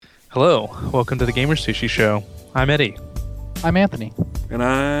Hello, welcome to the GamerSushi show. I'm Eddie. I'm Anthony. And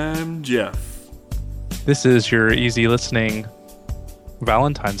I'm Jeff. This is your easy listening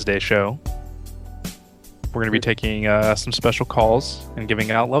Valentine's Day show. We're going to be taking some special calls and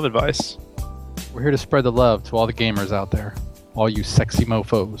giving out love advice. We're here to spread the love to all the gamers out there, all you sexy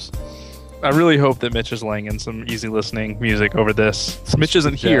mofos. I really hope that Mitch is laying in some easy listening music over this. Mitch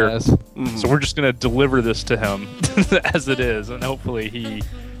isn't here, so we're just going to deliver this to him as it is, and hopefully he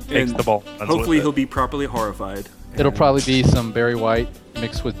takes the ball. Hopefully he'll be properly horrified. It'll probably be some Barry White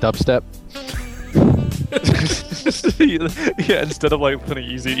mixed with dubstep. Yeah, instead of like putting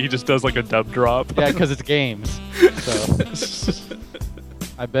easy, he just does like a dub drop. Yeah, because it's games. So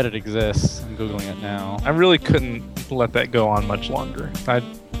I bet it exists. I'm Googling it now. I really couldn't let that go on much longer. I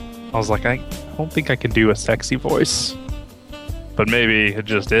was like, I don't think I can do a sexy voice. But maybe it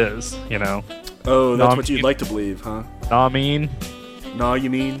just is, you know. Oh, that's what you'd like to believe, huh? Nah, mean. Nah, you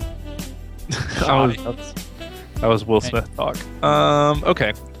mean? That was Will Smith talk.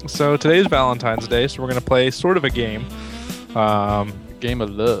 Okay, so today's Valentine's Day, so we're going to play sort of a game. Game of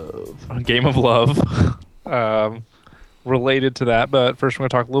love. A game of love. Related to that, but first we're going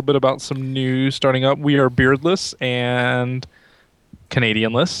to talk a little bit about some news starting up. We are beardless and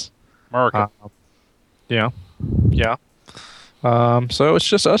Canadianless. America. Yeah. So it's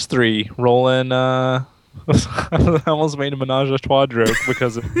just us three rolling. I almost made a menage a trois joke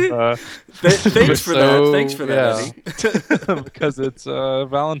because of, thanks for that, Eddie. because it's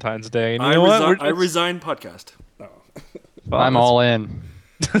Valentine's Day. And I resign podcast. Oh. I'm all in.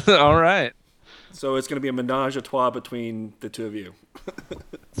 All right. So it's going to be a menage a trois between the two of you.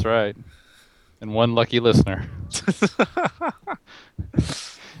 That's right. And one lucky listener.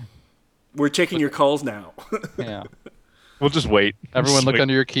 We're taking your calls now. Yeah. We'll just wait. Everyone look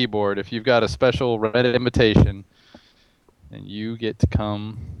under your keyboard. If you've got a special Reddit invitation, and you get to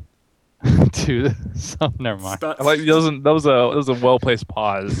come to some. Never mind. I like that was a well placed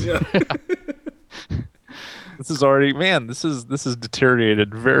pause. Yeah. This is already this is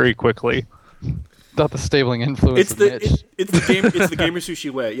deteriorated very quickly. Not the stabling influence It's of Mitch. it's the GamerSushi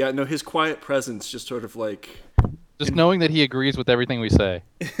way. Yeah, no, his quiet presence just sort of like Just knowing that he agrees with everything we say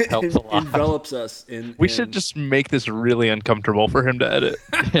helps a lot. Envelops us We should just make this really uncomfortable for him to edit.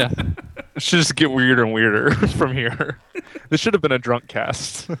 Yeah. It should just get weirder and weirder from here. This should have been a drunk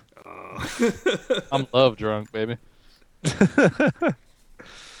cast. I'm love drunk, baby.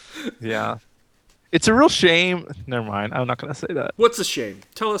 Yeah. It's a real shame. Never mind. I'm not going to say that. What's a shame?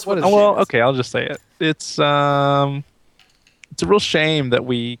 Tell us what a Oh, shame well, is. okay, I'll just say it. It's a real shame that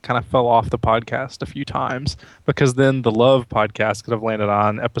we kind of fell off the podcast a few times, because then the Love podcast could have landed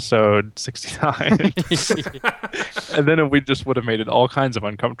on episode 69. And then we just would have made it all kinds of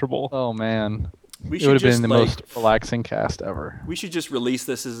uncomfortable. Oh, man. We It would have should been the most relaxing cast ever. We should just release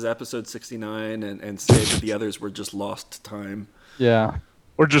this as episode 69 and say that the others were just lost time. Yeah.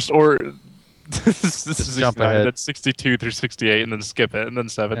 Or this is jump 69, ahead. that's 62 through 68, and then skip it, and then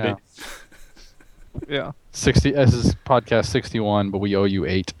 70. Yeah. Yeah. 60. This is podcast 61, but we owe you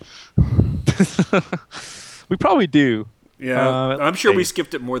 8. We probably do. Yeah, I'm sure we eight.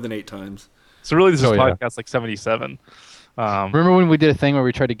 skipped it more than 8 times. So really, this is Oh, yeah. podcast like 77. Remember when we did a thing where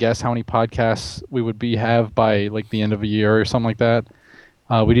we tried to guess how many podcasts we would have by like the end of a year or something like that?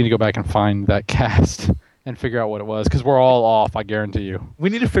 We need to go back and find that cast and figure out what it was, because we're all off, I guarantee you.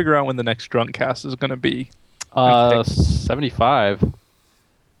 We need to figure out when the next drunk cast is going to be. 75.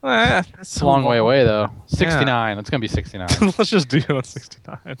 It's a long way away, though. 69. Yeah. It's going to be 69. Let's just do it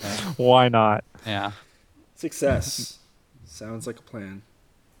 69. Yeah. Why not? Yeah. Success. Sounds like a plan.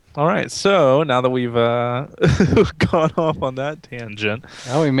 All right. So now that we've gone off on that tangent,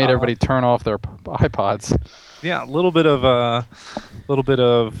 now we made everybody turn off their iPods. Yeah, a little bit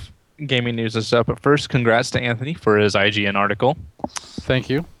of gaming news and stuff. But first, congrats to Anthony for his IGN article. Thank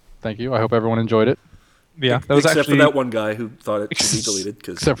you. I hope everyone enjoyed it. Yeah, that was except actually for that one guy who thought it should be deleted.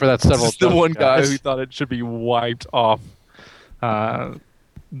 Except for that several. The one guy who thought it should be wiped off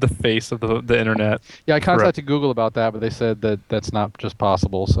the face of the internet. Yeah, I contacted Google about that, but they said that that's not just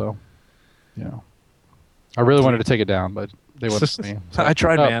possible. So, I really wanted to take it down, but they wouldn't let me. So I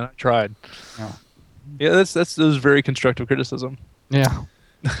tried, man. I tried. Yeah, that was very constructive criticism. Yeah.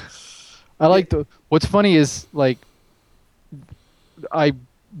 I like what's funny is like I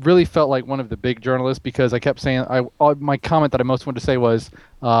really felt like one of the big journalists, because I kept saying my comment that I most wanted to say was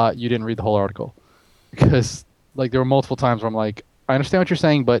you didn't read the whole article, because like there were multiple times where I'm like, I understand what you're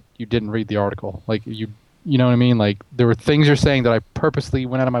saying, but you didn't read the article. Like you know what I mean? Like there were things you're saying that I purposely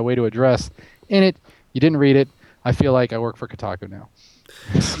went out of my way to address in it. You didn't read it. I feel like I work for Kotaku now.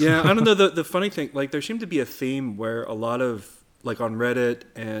 Yeah, I don't know. The funny thing, like there seemed to be a theme where a lot of like on Reddit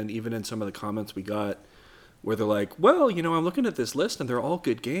and even in some of the comments we got, where they're like, well, I'm looking at this list and they're all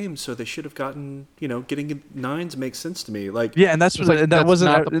good games, so they should have gotten, getting 9s makes sense to me. Like, yeah, and that's It's like, that that's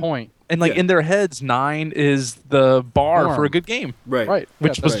wasn't not the point. And like Yeah. in their heads, 9 is the bar for a Norm. good game, right. Right.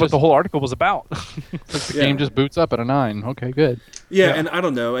 which Yeah, was that's what the whole article was about. the Yeah. game just boots up at a 9. Okay, good. Yeah, Yeah. and I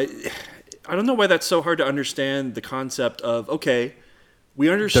don't know. I don't know why that's so hard to understand the concept of, okay, we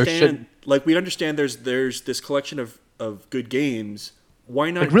understand there's this collection of good games. Why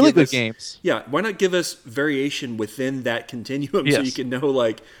not Like really give good us, games. Yeah, why not give us variation within that continuum so Yes. you can know,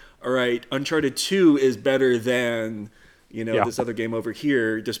 like, all right, Uncharted 2 is better than, Yeah. this other game over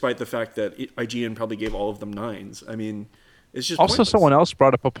here, despite the fact that IGN probably gave all of them 9s. I mean, it's just Also, pointless. someone else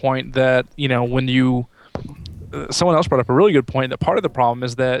brought up a point that someone else brought up a really good point that part of the problem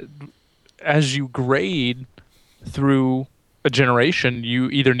is that as you grade through a generation, you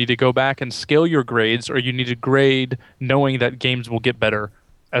either need to go back and scale your grades or you need to grade knowing that games will get better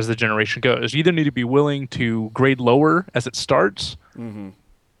as the generation goes. You either need to be willing to grade lower as it starts, you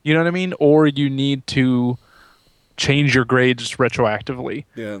know what I mean? Or you need to change your grades retroactively.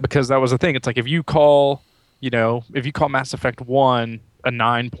 Yeah. Because that was the thing. It's like if you call Mass Effect 1 a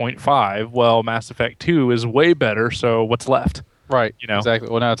 9.5, well, Mass Effect 2 is way better, so what's left? Right. You know? Exactly.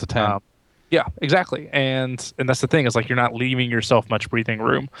 Well, now it's a 10. Yeah, exactly. And that's the thing, is like you're not leaving yourself much breathing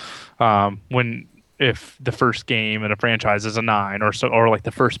room. If the first game in a franchise is a 9 or like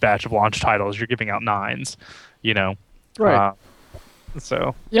the first batch of launch titles, you're giving out 9s, Right.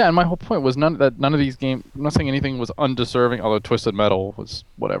 So Yeah, and my whole point was none of these games. I'm not saying anything was undeserving, although Twisted Metal was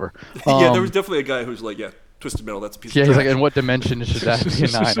whatever. Yeah, there was definitely a guy who's like, yeah, Twisted Metal, that's a piece Yeah, of he's trash. like, in what dimension should that be a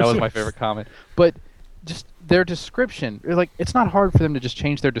 9? That was my favorite comment. But just their description, it's not hard for them to just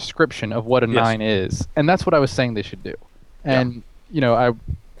change their description of what a 9 is, and that's what I was saying they should do. And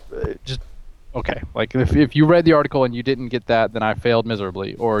okay, like if you read the article and you didn't get that, then I failed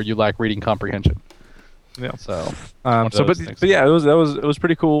miserably, or you lack reading comprehension. yeah. So, But yeah, it was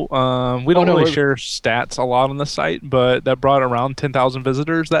pretty cool. We don't really we're- share stats a lot on the site, but that brought around 10,000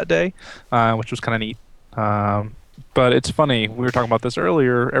 visitors that day, which was kind of neat. But it's funny, we were talking about this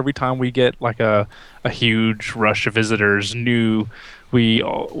earlier. Every time we get like a huge rush of visitors, and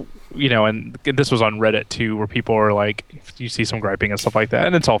this was on Reddit too, where people are like, you see some griping and stuff like that,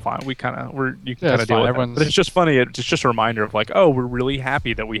 and it's all fine. You can kind of it's deal fine. with it. Everyone's- But it's just funny. It's just a reminder of like, oh, we're really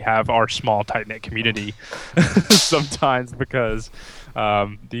happy that we have our small tight knit community sometimes, because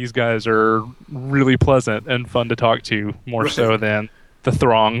these guys are really pleasant and fun to talk to, more so than the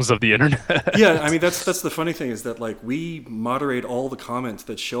throngs of the internet. Yeah, I mean that's the funny thing, is that like we moderate all the comments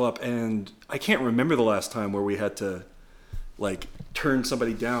that show up, and I can't remember the last time where we had to like turn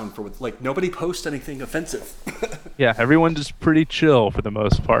somebody down for like nobody posts anything offensive. Yeah, everyone's just pretty chill for the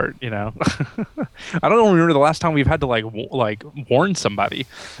most part, I don't remember the last time we've had to like warn somebody.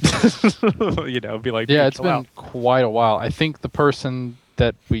 Be like, yeah, "Dude, it's chill been out." quite a while. I think the person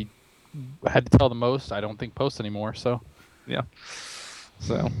that we had to tell the most, I don't think posts anymore. So. Yeah.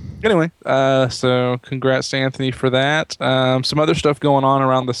 So anyway, so congrats to Anthony for that. Some other stuff going on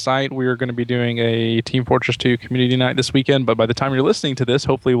around the site. We're going to be doing a Team Fortress 2 community night this weekend, but by the time you're listening to this,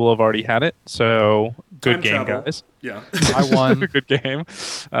 hopefully we'll have already had it. So good Time game, travel. guys. Yeah. I won. Good game.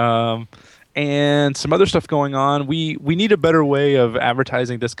 And some other stuff going on. We need a better way of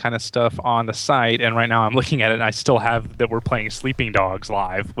advertising this kind of stuff on the site. And right now I'm looking at it and I still have that we're playing Sleeping Dogs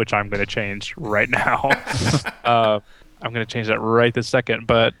live, which I'm going to change right now. I'm going to change that right this second.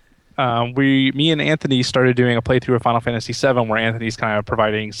 But me and Anthony started doing a playthrough of Final Fantasy VII, where Anthony's kind of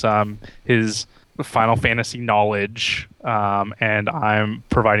providing his Final Fantasy knowledge, and I'm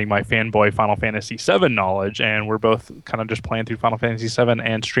providing my fanboy Final Fantasy VII knowledge, and we're both kind of just playing through Final Fantasy VII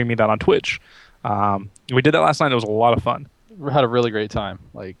and streaming that on Twitch. We did that last night. It was a lot of fun. We had a really great time.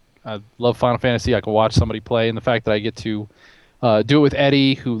 Like, I love Final Fantasy. I can watch somebody play, and the fact that I get to do it with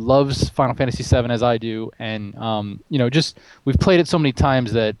Eddie, who loves Final Fantasy VII as I do, and just we've played it so many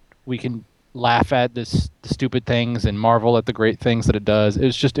times that we can laugh at the stupid things and marvel at the great things that it does.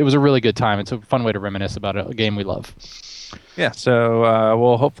 It was a really good time. It's a fun way to reminisce about a game we love. Yeah, so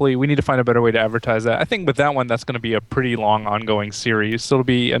hopefully we need to find a better way to advertise that. I think with that one, that's going to be a pretty long ongoing series. So it'll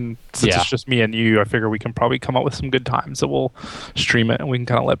be, and since it's just me and you, I figure we can probably come up with some good times that we'll stream it and we can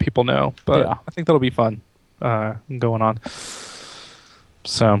kind of let people know. But Yeah. I think that'll be fun going on.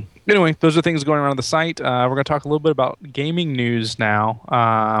 So anyway, those are things going around the site. We're going to talk a little bit about gaming news now.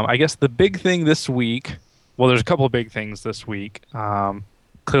 I guess the big thing this week, well, there's a couple of big things this week.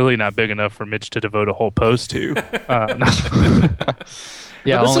 Clearly not big enough for Mitch to devote a whole post to.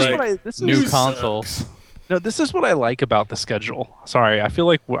 Yeah, This is only what I- new console. No, this is what I like about the schedule. Sorry, I feel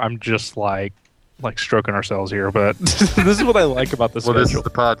like I'm just like like stroking ourselves here, but this is what I like about this. Well, schedule. this is the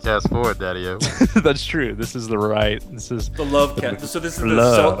podcast for it, Daddy-O. That's true. This is this is The love cast. So this is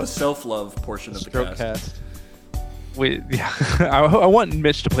the self-love portion of the Stroke cast. Yeah. I want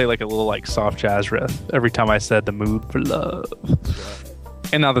Mitch to play like a little like soft jazz riff every time I said the mood for love.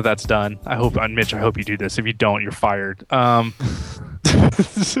 And now that that's done, Mitch, I hope you do this. If you don't, you're fired. No,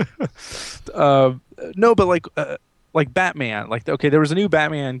 but like Batman, like, okay, there was a new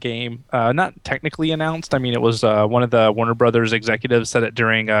Batman game, not technically announced. I mean, it was one of the Warner Brothers executives said it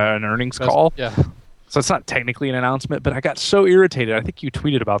during an earnings call. Yeah. So it's not technically an announcement, but I got so irritated. I think you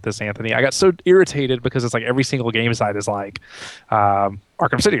tweeted about this, Anthony. I got so irritated because it's like every single game site is like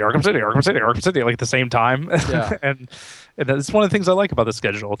Arkham City, Arkham City, Arkham City, Arkham City, like at the same time. Yeah. and that's one of the things I like about the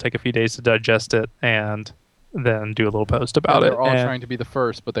schedule. It'll take a few days to digest it and then do a little post about it. They're all trying to be the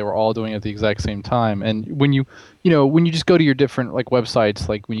first, but they were all doing it at the exact same time. And when you just go to your different like websites,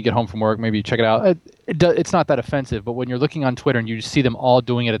 like when you get home from work, maybe you check it out. It's not that offensive, but when you're looking on Twitter and you just see them all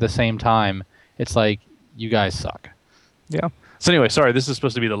doing it at the same time, it's like, you guys suck. Yeah. So anyway, sorry, this is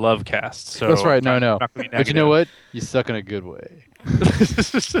supposed to be the love cast. So That's right. No. But you know what? You suck in a good way.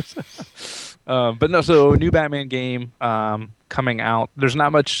 But no, so new Batman game coming out. There's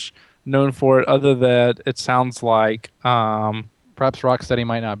not much known for it other than it sounds like perhaps Rocksteady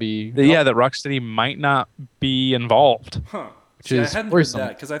might not be. That Rocksteady might not be involved. Huh. Which is I hadn't worrisome. heard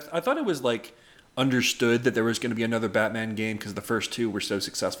that because I thought it was like understood that there was going to be another Batman game because the first two were so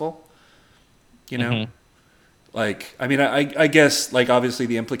successful. You know. Mm-hmm. Like, I mean, I guess, like, obviously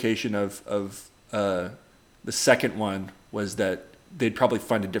the implication of the second one was that they'd probably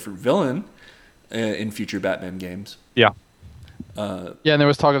find a different villain in future Batman games. Yeah. And there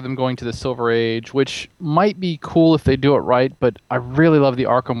was talk of them going to the Silver Age, which might be cool if they do it right, but I really love the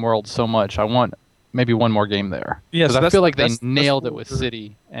Arkham world so much. I want maybe one more game there. Yeah, because I feel like they nailed it with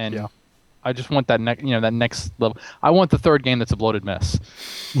City, and yeah. I just want that next level. I want the third game that's a bloated mess.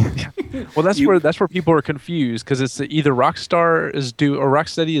 Well, that's where people are confused because it's either Rocksteady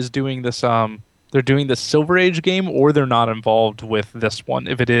is doing this. They're doing the Silver Age game, or they're not involved with this one.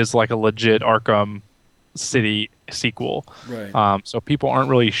 If it is like a legit Arkham City sequel, right? So people aren't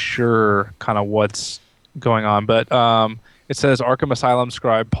really sure kind of what's going on. But it says Arkham Asylum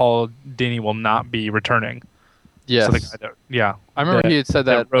scribe Paul Dini will not be returning. Yes. So the guy that, I remember he had said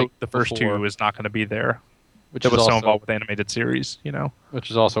that wrote like, the first before. two is not going to be there. Which was is so also involved with animated series,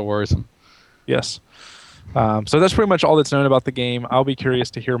 Which is also worrisome. Yes. So that's pretty much all that's known about the game. I'll be curious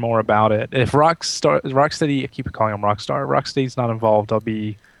to hear more about it. If Rocksteady, I keep calling them Rockstar, Rocksteady's not involved, I'll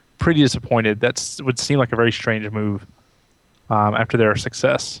be pretty disappointed. That would seem like a very strange move after their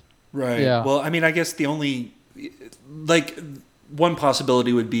success. Right. Yeah. Well, I mean, I guess the only, like, one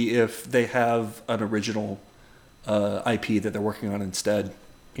possibility would be if they have an original IP that they're working on instead,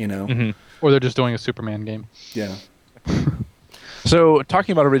 Mm-hmm. Or they're just doing a Superman game. Yeah. So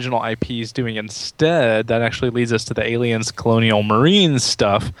talking about original IPs doing instead, that actually leads us to the Aliens Colonial Marines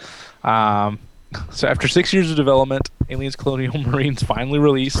stuff. So after 6 years of development, Aliens Colonial Marines finally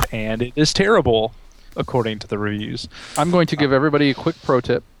released, and it is terrible, according to the reviews. I'm going to give everybody a quick pro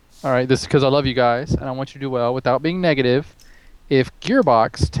tip. All right, this is because I love you guys, and I want you to do well without being negative. If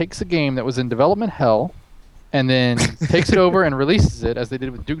Gearbox takes a game that was in development hell and then takes it over and releases it, as they did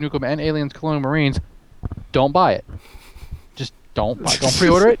with Duke Nukem and Aliens Colonial Marines, don't buy it. Just don't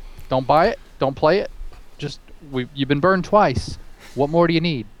pre-order it. Don't buy it. Don't play it. You've been burned twice. What more do you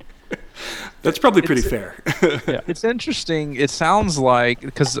need? That's probably pretty fair. Yeah. It's interesting. It sounds like,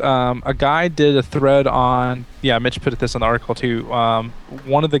 because a guy did a thread on, Mitch put this in the article too.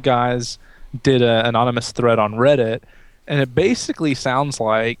 One of the guys did an anonymous thread on Reddit, and it basically sounds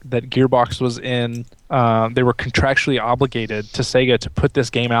like that Gearbox was they were contractually obligated to Sega to put this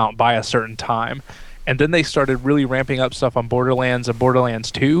game out by a certain time. And then they started really ramping up stuff on Borderlands and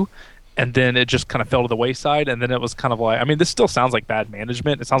Borderlands 2. And then it just kind of fell to the wayside. And then it was kind of like, I mean, this still sounds like bad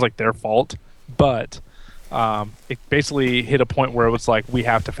management. It sounds like their fault. But it basically hit a point where it was like, we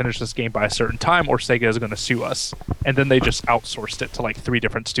have to finish this game by a certain time or Sega is going to sue us. And then they just outsourced it to like 3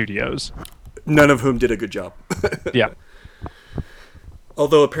 different studios. None of whom did a good job. Yeah.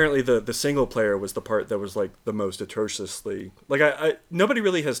 Although apparently the single player was the part that was like the most atrociously, like I nobody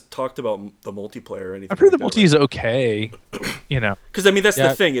really has talked about the multiplayer or anything. I've heard like the multi is okay, Because I mean that's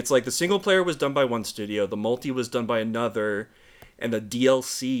the thing. It's like the single player was done by one studio, the multi was done by another, and the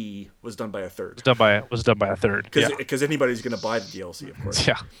DLC was done by a third. Was done by a third. Because anybody's gonna buy the DLC, of course.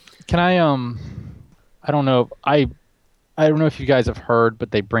 Yeah. Can I I don't know. I don't know if you guys have heard,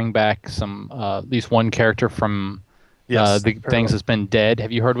 but they bring back some at least one character from. Yes, the things that's been dead.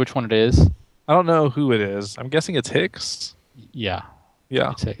 Have you heard which one it is? I don't know who it is. I'm guessing it's Hicks. Yeah.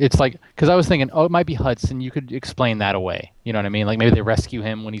 Yeah. It's like, because I was thinking, oh, it might be Hudson. You could explain that away. You know what I mean? Like maybe they rescue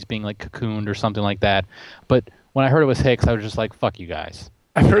him when he's being like cocooned or something like that. But when I heard it was Hicks, I was just like, fuck you guys.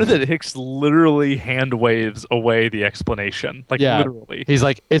 I've heard that Hicks literally hand waves away the explanation. Like Yeah. literally. He's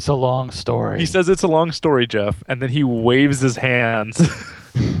like, it's a long story. He says it's a long story, Jeff, and then he waves his hands.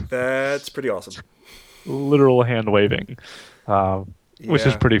 That's pretty awesome. Literal hand waving. Which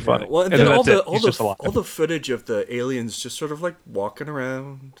is pretty funny. Well, and And then then all that's the it. He's just alive. all the footage of the aliens just sort of like walking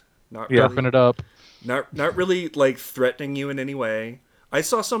around, not Yeah. Surfing it up. not really like threatening you in any way. I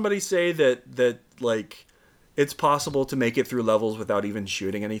saw somebody say that like it's possible to make it through levels without even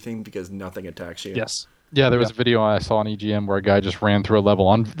shooting anything because nothing attacks you. Yes. Yeah, there was a video I saw on EGM where a guy just ran through a level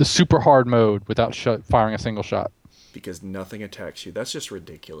on the super hard mode without firing a single shot. Because nothing attacks you. That's just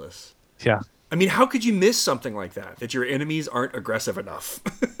ridiculous. Yeah. I mean, how could you miss something like that? That your enemies aren't aggressive enough?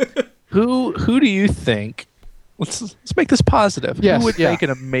 Who do you think? Let's make this positive. Yes, Who would yeah. make an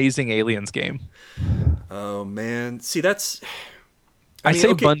amazing Aliens game? Oh man, see that's. I mean, say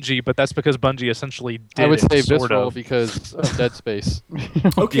okay. Bungie, but that's because Bungie essentially did. I would it, say sort Visceral of. because of Dead Space.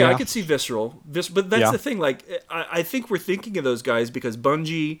 Okay, I Yeah. could see Visceral. But that's Yeah. the thing. Like, I think we're thinking of those guys because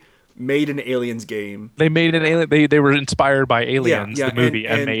Bungie made an Aliens game. They made an alien. They were inspired by Aliens, the movie,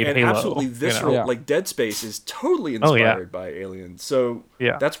 and made and Halo. absolutely you know? Visceral. Yeah. Like Dead Space is totally Oh, yeah. inspired by Aliens. So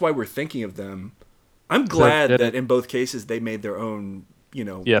Yeah. that's why we're thinking of them. I'm glad did that it. in both cases they made their own,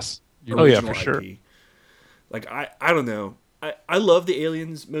 Yes. Oh yeah, for original sure. IP. Like I don't know. I love the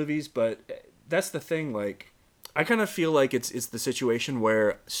Aliens movies, but that's the thing. Like I kind of feel like it's the situation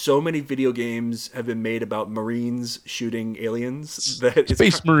where so many video games have been made about Marines shooting aliens that it's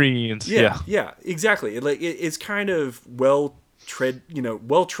Space Marines. yeah, exactly. It's kind of well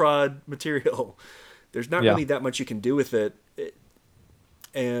trod material. There's not Yeah. really that much you can do with it,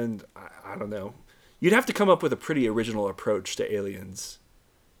 and I don't know. You'd have to come up with a pretty original approach to aliens,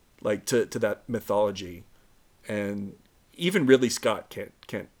 like to that mythology, and even Ridley Scott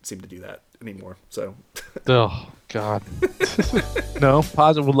can't seem to do that anymore. So Oh God. No,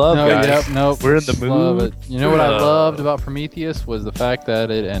 positive love, No, guys. yep, nope. We're in the Love mood. it. You know what I loved about Prometheus was the fact that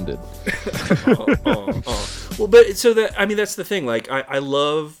it ended. Well, but so that I mean that's the thing. Like I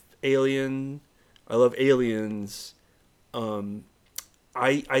love Alien, I love Aliens.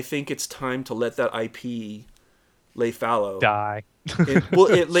 I think it's time to let that IP lay fallow. Die.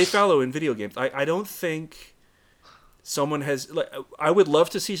 It lay fallow in video games. I don't think someone has. Like, I would love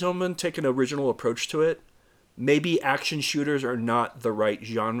to see someone take an original approach to it. Maybe action shooters are not the right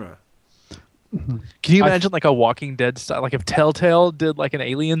genre. Can you imagine like a Walking Dead style? Like if Telltale did like an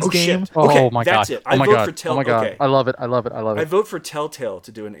Aliens Oh, game? shit. Okay, oh my that's God. it. Oh I my vote God. for Oh my God. okay. I love it. I love it. I love I it. vote for Telltale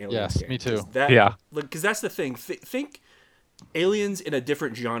to do an Aliens Yes, game. me too. 'Cause that, Yeah. Because that's the thing. Think Aliens in a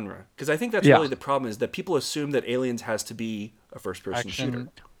different genre. Because I think that's Yeah. really the problem is that people assume that Aliens has to be a first-person shooter. Action.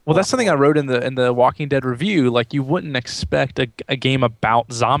 Well, that's something I wrote in the Walking Dead review. Like you wouldn't expect a game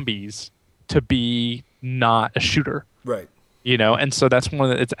about zombies to be not a shooter. Right. You know, and so that's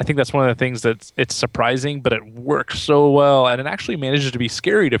I think that's one of the things that's it's surprising, but it works so well, and it actually manages to be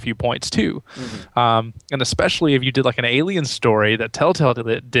scary at a few points too. And especially if you did like an alien story that Telltale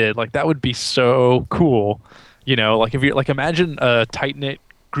did, like that would be so cool. You know, like if you like imagine a tight knit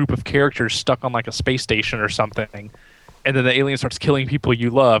group of characters stuck on like a space station or something, and then the alien starts killing people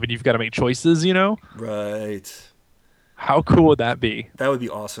you love, and you've got to make choices. You know, Right. how cool would that be? That would be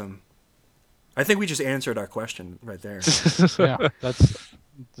awesome. I think we just answered our question right there. Yeah,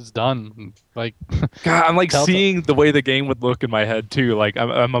 it's done. Like, God, I'm like Telltale. seeing the way the game would look in my head too. Like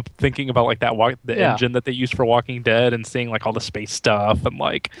I'm thinking about like the Yeah. engine that they used for Walking Dead and seeing like all the space stuff and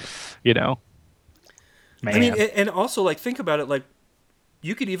like, you know, man. I mean, and also like think about it. Like,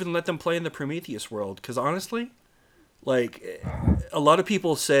 you could even let them play in the Prometheus world. Because honestly, like a lot of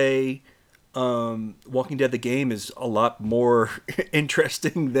people say, Walking Dead the game is a lot more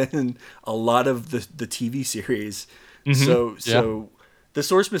interesting than a lot of the TV series. So the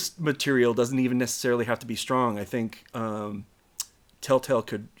source material doesn't even necessarily have to be strong. I think Telltale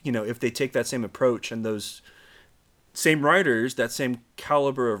could, if they take that same approach and those same writers, that same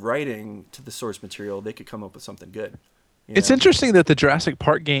caliber of writing to the source material, they could come up with something good. It's interesting that the Jurassic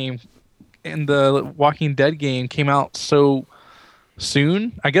Park game and the Walking Dead game came out so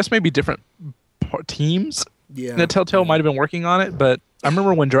soon. I guess maybe different teams. Yeah. That Telltale might have been working on it, but I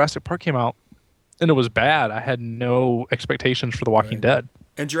remember when Jurassic Park came out and it was bad. I had no expectations for The Walking Dead.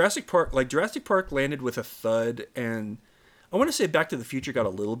 And Jurassic Park landed with a thud, and I want to say Back to the Future got a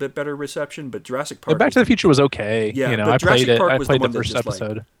little bit better reception, but Jurassic Park. But Back to the Future was okay. Yeah, you know, but I Jurassic played it. Park I was played the the one that first just,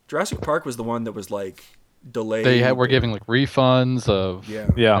 episode. Jurassic Park was the one that was like delayed. were giving like refunds of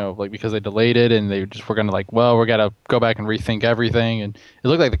like because they delayed it and they just were gonna like, well, we're gonna go back and rethink everything, and it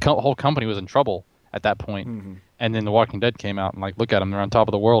looked like the whole company was in trouble at that point. And then The Walking Dead came out and like, look at them, they're on top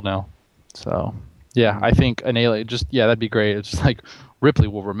of the world now. So yeah, I think an alien that'd be great. It's just like Ripley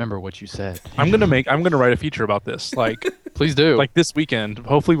will remember what you said. I'm gonna write a feature about this. Like, please do. Like this weekend,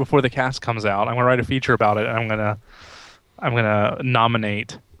 hopefully before the cast comes out, I'm gonna write a feature about it, and I'm gonna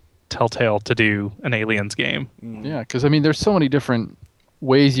nominate Telltale to do an Aliens game. Yeah, because I mean, there's so many different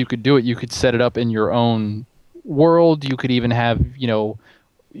ways you could do it. You could set it up in your own world. You could even have,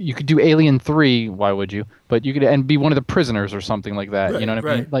 you could do Alien 3. Why would you? But you could and be one of the prisoners or something like that. You know what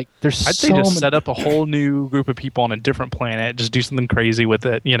I mean? Like, there's I'd say just set up a whole new group of people on a different planet. Just do something crazy with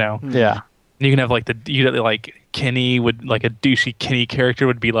it. Yeah. You can have like Kenny would, like a douchey Kenny character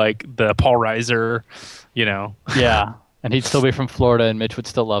would be like the Paul Reiser. Yeah. And he'd still be from Florida, and Mitch would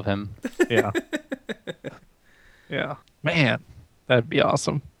still love him. Yeah. Yeah. Man, that'd be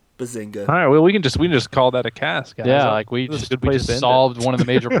awesome. Bazinga. All right. Well, we can just call that a cast, guys. Yeah, like we just solved one of the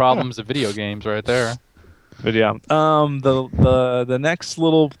major problems of video games right there. But yeah, the next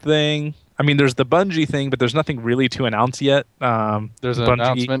little thing. I mean, there's the Bungie thing, but there's nothing really to announce yet. There's an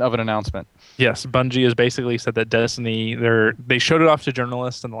announcement of an announcement. Yes, Bungie has basically said that Destiny, they showed it off to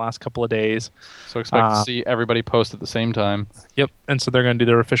journalists in the last couple of days. So expect to see everybody post at the same time. Yep, and so they're going to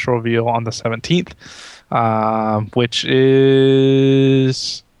do their official reveal on the 17th, which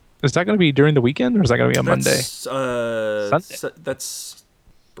is that going to be during the weekend, or is that going to be on Monday? Sunday. That's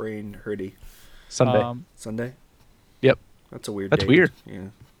brain hurty. Sunday. Sunday? Yep. That's a weird That's date. weird. Yeah.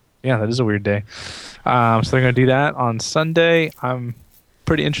 Yeah, that is a weird day. So they're going to do that on Sunday. I'm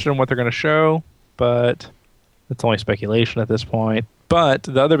pretty interested in what they're going to show, but it's only speculation at this point. But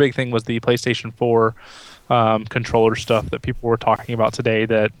the other big thing was the PlayStation 4 controller stuff that people were talking about today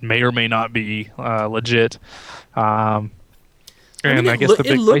that may or may not be legit. I guess the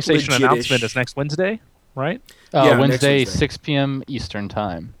big PlayStation announcement is next Wednesday, right? Wednesday, 6 p.m. Eastern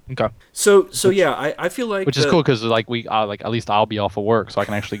time. Okay. So yeah, I feel like which is cool because like at least I'll be off of work, so I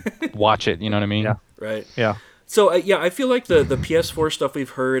can actually watch it. You know what I mean? Yeah. Right. Yeah. So I feel like the PS4 stuff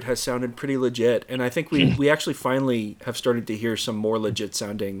we've heard has sounded pretty legit, and I think we actually finally have started to hear some more legit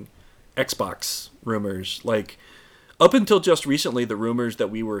sounding Xbox rumors. Like up until just recently, the rumors that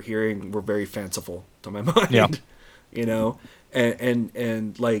we were hearing were very fanciful to my mind. Yeah.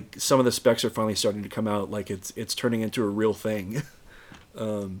 And like some of the specs are finally starting to come out. Like it's turning into a real thing.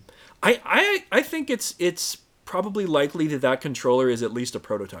 I think it's probably likely that controller is at least a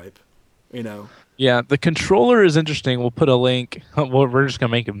prototype. Yeah, the controller is interesting. We'll put a link. We're just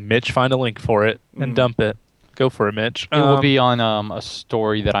gonna make Mitch find a link for it and dump it. Go for it, Mitch. It will be on a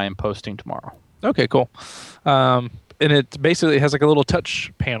story that I am posting tomorrow. Okay, cool. And it basically has like a little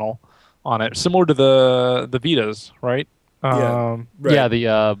touch panel on it, similar to the Vitas, right? Right. Yeah,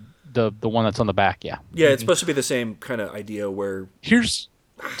 the one that's on the back. Yeah. Yeah, it's supposed to be the same kind of idea where.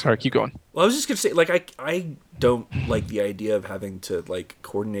 Sorry, keep going. Well, I was just gonna say, like, I don't like the idea of having to like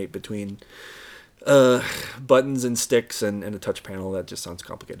coordinate between buttons and sticks and a touch panel. That just sounds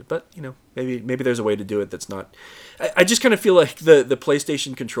complicated. But maybe there's a way to do it that's not. I just kind of feel like the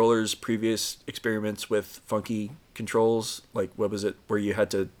PlayStation controller's previous experiments with funky controls, like what was it, where you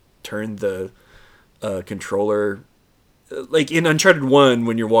had to turn the controller. Like in Uncharted 1,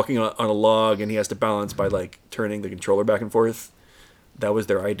 when you're walking on a log and he has to balance by like turning the controller back and forth. That was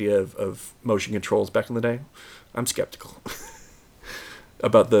their idea of motion controls back in the day. I'm skeptical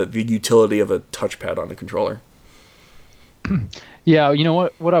about the utility of a touchpad on a controller. Yeah,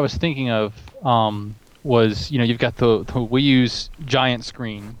 what I was thinking of was you've got the Wii U's giant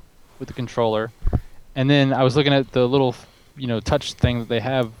screen with the controller, and then I was looking at the little touch thing that they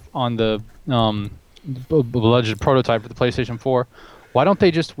have on the alleged prototype for the PlayStation 4. Why don't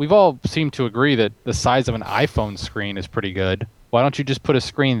they we've all seemed to agree that the size of an iPhone screen is pretty good. Why don't you just put a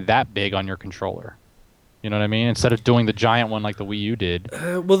screen that big on your controller? You know what I mean? Instead of doing the giant one like the Wii U did.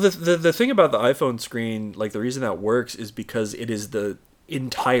 Well, the thing about the iPhone screen, like the reason that works is because it is the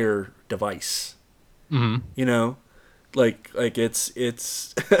entire device. Mm-hmm. Like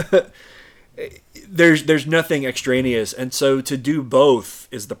it's there's nothing extraneous, and so to do both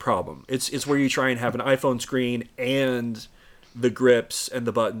is the problem. It's where you try and have an iPhone screen and the grips and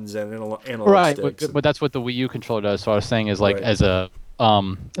the buttons and analog sticks. But that's what the Wii U controller does. So I was saying is like as a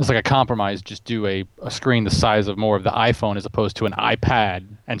it's like a compromise. Just do a screen the size of more of the iPhone as opposed to an iPad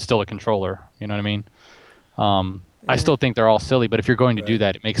and still a controller. You know what I mean? I still think they're all silly, but if you're going to do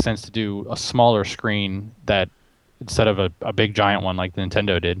that, it makes sense to do a smaller screen that instead of a big giant one like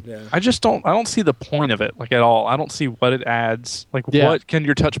Nintendo did. Yeah. I don't see the point of it like at all. I don't see what it adds. Like what can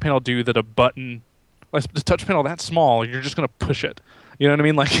your touch panel do that a button Like the touch panel that small, you're just gonna push it. You know what I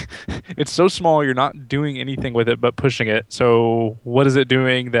mean? Like it's so small, you're not doing anything with it but pushing it. So what is it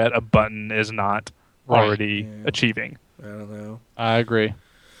doing that a button is not already achieving? I don't know. I agree.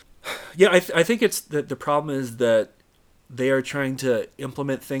 Yeah, I think it's that the problem is that they are trying to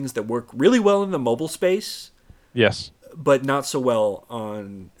implement things that work really well in the mobile space, Yes. but not so well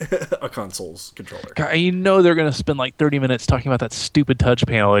on a console's controller. God, you know they're going to spend like 30 minutes talking about that stupid touch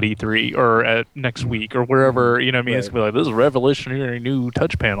panel at E3 or at next week or wherever, you know what I mean? It's going to be like, this is a revolutionary new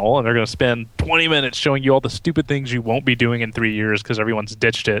touch panel, and they're going to spend 20 minutes showing you all the stupid things you won't be doing in 3 years because everyone's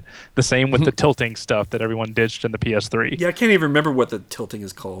ditched it. The same with the tilting stuff that everyone ditched in the PS3. Yeah, I can't even remember what the tilting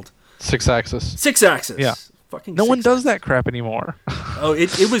is called. 6-axis. 6-axis. Yeah. Fucking No one does 6-axis. that crap anymore. Oh,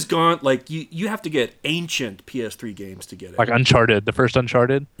 it was gone. Like, you have to get ancient PS3 games to get it. Like Uncharted, the first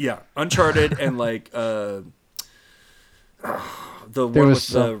Uncharted. Yeah, Uncharted and like the There one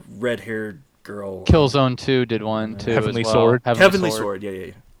was with the red-haired girl. Killzone 2 did one too. Heavenly as well. Sword. Heavenly Sword.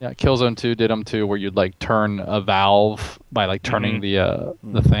 Yeah. Yeah, Killzone 2 did them too, where you'd like turn a valve by like turning the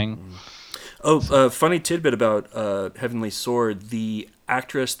thing. Oh, funny tidbit about Heavenly Sword. The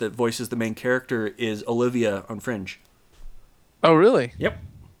actress that voices the main character is Olivia on Fringe. Oh, really? Yep.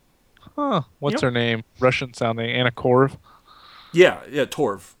 Huh. What's Yep. her name? Russian sounding. Anna Korv? Yeah,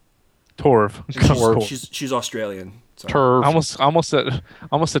 Torv. Torv. She's Australian. So. Turf. I almost said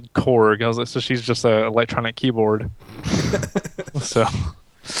Korg. I was like, so she's just an electronic keyboard. So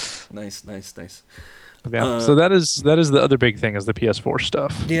Nice. yeah. So that is the other big thing is the PS4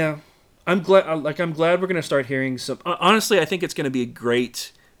 stuff. Yeah, I'm glad. I'm glad we're gonna start hearing some. Honestly, I think it's gonna be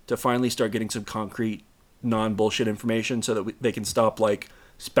great to finally start getting some concrete, non-bullshit information so that they can stop like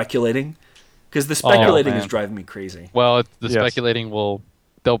speculating, because the speculating is driving me crazy. Well, the Yes. speculating will.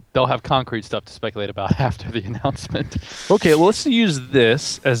 They'll have concrete stuff to speculate about after the announcement. Okay, well, let's use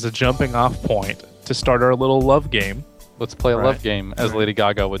this as a jumping off point to start our little love game. Let's play a Right. love game, as Lady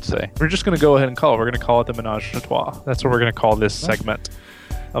Gaga would say. We're just going to go ahead and call it. We're going to call it the Menage a Trois. That's what we're going to call this segment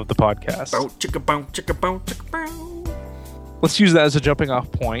of the podcast. Bow, chicka bow, chicka bow, chicka bow. Let's use that as a jumping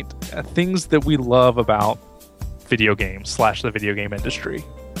off point. Things that we love about video games / the video game industry.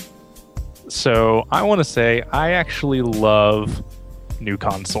 So I want to say I actually love new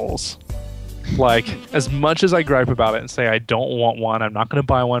consoles. Like, as much as I gripe about it and say I don't want one, I'm not going to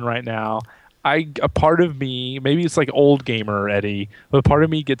buy one right now, a part of me, maybe it's like old gamer Eddie, but a part of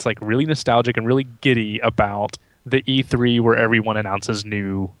me gets like really nostalgic and really giddy about the E3 where everyone announces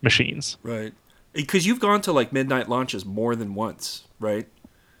new machines. Right, because you've gone to like midnight launches more than once, right?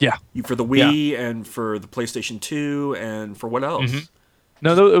 Yeah. For the Wii and for the PlayStation 2 and for what else? Mm-hmm.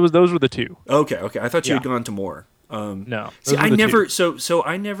 No, those were the two. Okay. I thought you had Yeah. gone to more. No. See, those were I the never two. so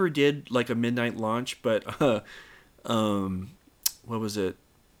I never did like a midnight launch, but what was it?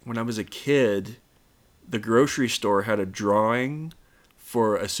 When I was a kid, the grocery store had a drawing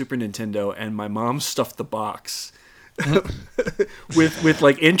for a Super Nintendo, and my mom stuffed the box with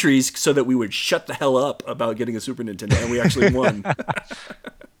like entries so that we would shut the hell up about getting a Super Nintendo, and we actually won.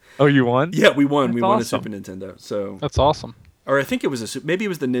 Oh, you won? Yeah, we won. That's We won a awesome. Super Nintendo. So, That's awesome. or I think it was maybe it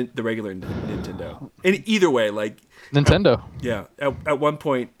was the regular Nintendo. And either way, like Nintendo. yeah, at one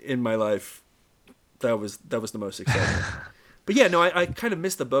point in my life, that was the most exciting. But yeah, no, I kind of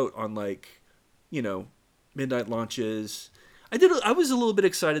missed the boat on like, midnight launches. I was a little bit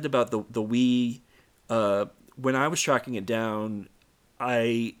excited about the Wii. When I was tracking it down,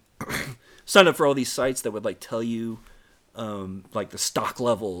 I signed up for all these sites that would like tell you like the stock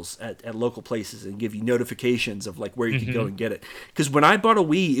levels at local places and give you notifications of like where you could go and get it. Because when I bought a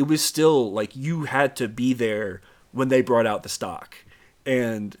Wii, it was still like you had to be there when they brought out the stock.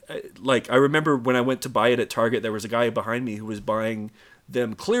 And like I remember when I went to buy it at Target, there was a guy behind me who was buying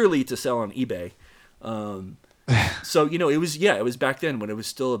them clearly to sell on eBay. So it was back then when it was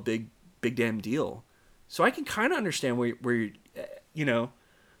still a big damn deal. So I can kind of understand where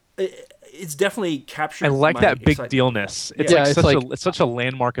it's definitely captured. I like my that big excitement. dealness. It's Yeah, like it's it's such a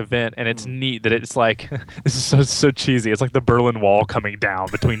landmark event, and it's neat that it's like this is so cheesy. It's like the Berlin Wall coming down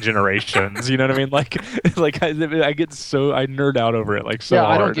between generations. You know what I mean? Like I nerd out over it like so yeah,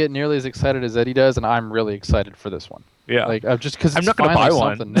 hard. I don't get nearly as excited as Eddie does, and I'm really excited for this one. Yeah, Like I'm just because I'm not going to buy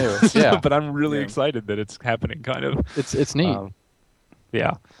one. Something new. Yeah, but I'm really Yeah. excited that it's happening. Kind of. it's neat.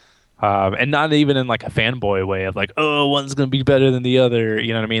 Yeah. And not even in like a fanboy way of like, oh, one's going to be better than the other.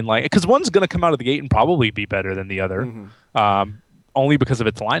 You know what I mean? Like, because one's going to come out of the gate and probably be better than the other, only because of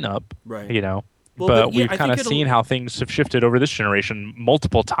its lineup. Right. Well, Well, but yeah, we've I kind of think seen how things have shifted over this generation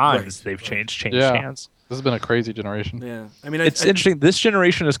multiple times. Right, They've changed Yeah. hands. This has been a crazy generation. Yeah, I mean, It's interesting. This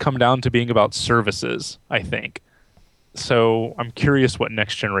generation has come down to being about services, I think. So I'm curious what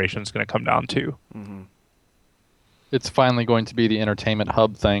next generation is going to come down to. it's finally going to be the entertainment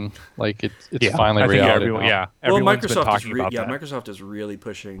hub thing. Like it's Yeah, finally I think reality. everyone, now. yeah, Well, everyone's been Microsoft talking about that. Microsoft is really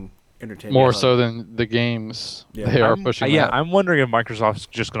pushing entertainment More hub. so than the games. Yeah. They are pushing Yeah, that. I'm wondering if Microsoft's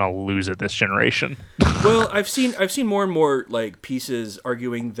just going to lose it this generation. Well, I've seen more and more like pieces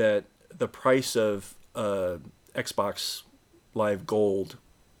arguing that the price of Xbox Live Gold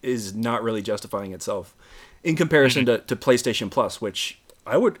is not really justifying itself in comparison to PlayStation Plus, which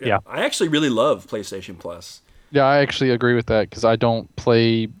I actually really love PlayStation Plus. Yeah, I actually agree with that because I don't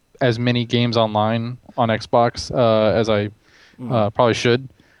play as many games online on Xbox as I probably should.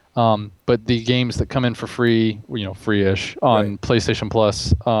 But the games that come in for free, free-ish on PlayStation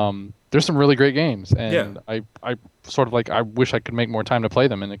Plus, there's some really great games, and I sort of I wish I could make more time to play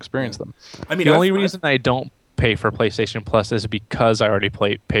them and experience them. I mean, The only reason I don't pay for PlayStation Plus is because I already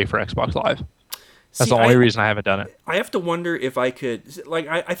pay for Xbox Live. That's the only reason I haven't done it. I have to wonder if I could,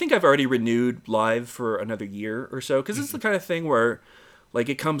 I think I've already renewed Live for another year or so, because it's the kind of thing where,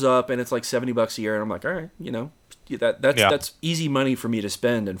 it comes up and it's like $70 a year, and I'm like, all right, that's easy money for me to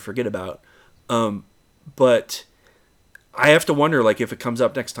spend and forget about. But I have to wonder, if it comes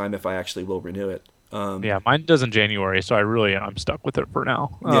up next time, if I actually will renew it. Mine does in January, so I'm stuck with it for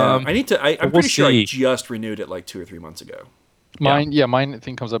now. I need to. I'm pretty sure I just renewed it 2 or 3 months ago. Mine I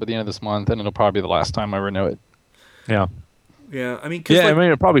think comes up at the end of this month, and it'll probably be the last time I renew it. Yeah. Yeah, I mean,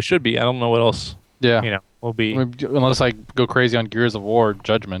 it probably should be. I don't know what else. Yeah. Will be unless I go crazy on Gears of War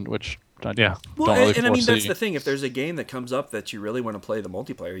Judgment, which don't really and I mean that's the thing. If there's a game that comes up that you really want to play the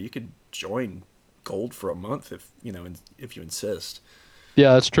multiplayer, you could join Gold for a month if you insist.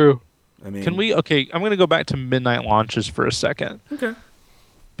 Yeah, that's true. I mean, can we? Okay, I'm going to go back to midnight launches for a second. Okay.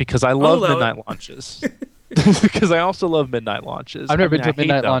 Because I love midnight launches. Because I also love midnight launches. I've never been to a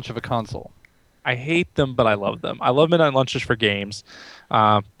midnight launch of a console. I hate them, but I love them. I love midnight launches for games.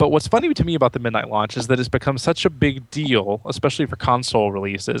 But what's funny to me about the midnight launch is that it's become such a big deal, especially for console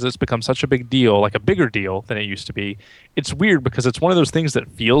releases. It's become such a big deal, like a bigger deal than it used to be. It's weird because it's one of those things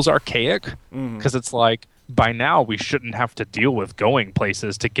that feels archaic, because it's like, by now we shouldn't have to deal with going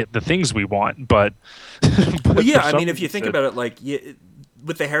places to get the things we want. But, I mean, if you think about it,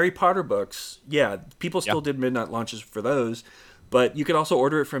 with the Harry Potter books, people still did midnight launches for those. But you could also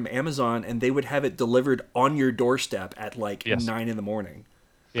order it from Amazon, and they would have it delivered on your doorstep at 9 in the morning.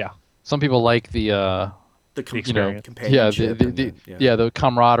 Yeah. Some people like the companionship. The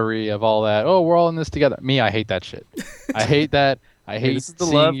camaraderie of all that. Oh, we're all in this together. Me, I hate that shit. I hate that. I hate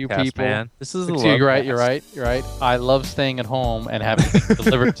seeing you cast, people. Man. This is the love You're right. cast. You're right. I love staying at home and having it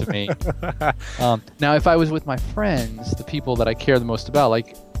delivered to me. Now, if I was with my friends, the people that I care the most about,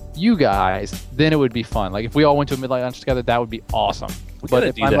 like you guys, then it would be fun. Like if we all went to a midnight lunch together, that would be awesome. But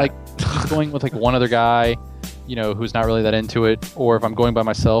if I'm just going with one other guy, who's not really that into it, or if I'm going by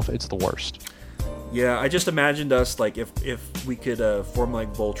myself, it's the worst. Yeah, I just imagined us if we could form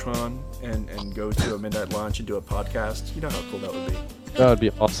Voltron and go to a midnight launch and do a podcast. You know how cool that would be. That would be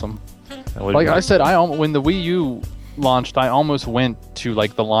awesome. I said, when the Wii U launched, I almost went to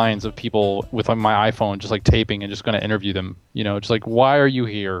the lines of people with my iPhone, just taping and just going to interview them. Just why are you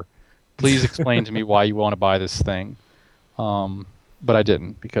here? Please explain to me why you want to buy this thing. But I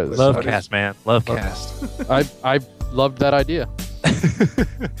didn't because cast, man. Love cast. I loved that idea.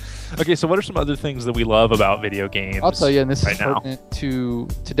 Okay, so what are some other things that we love about video games? I'll tell you, and this is pertinent to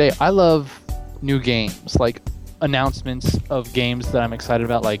today. I love new games, announcements of games that I'm excited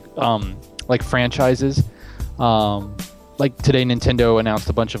about, like franchises. Today, Nintendo announced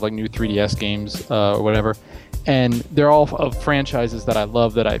a bunch of new 3DS games or whatever, and they're all of franchises that I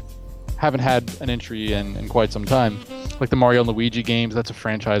love that I haven't had an entry in quite some time. Like the Mario and Luigi games, that's a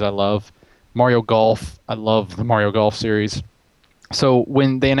franchise I love. Mario Golf, I love the Mario Golf series. So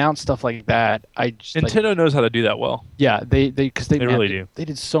when they announce stuff like that, Nintendo knows how to do that well. Yeah, they really do. They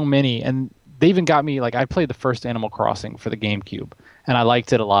did so many, and they even got me. I played the first Animal Crossing for the GameCube, and I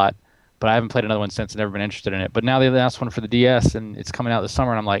liked it a lot. But I haven't played another one since. I've never been interested in it. But now they announced one for the DS, and it's coming out this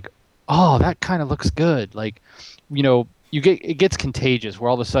summer, and I'm like, oh, that kind of looks good. It gets contagious, where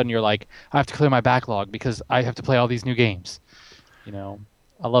all of a sudden you're like, I have to clear my backlog because I have to play all these new games. I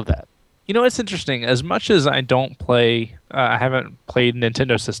love that. It's interesting. As much as I don't play, I haven't played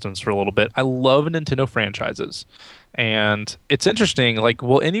Nintendo systems for a little bit. I love Nintendo franchises, and it's interesting.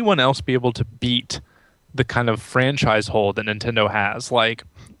 Will anyone else be able to beat the kind of franchise hold that Nintendo has?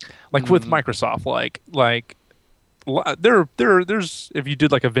 With Microsoft, there's if you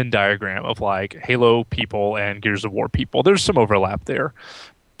did a Venn diagram of Halo people and Gears of War people, there's some overlap there.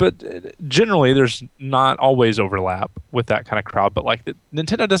 But generally, there's not always overlap with that kind of crowd. But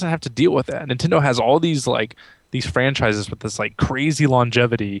Nintendo doesn't have to deal with that. Nintendo has all these these franchises with this like crazy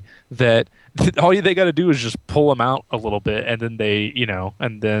longevity that all they got to do is just pull them out a little bit, and then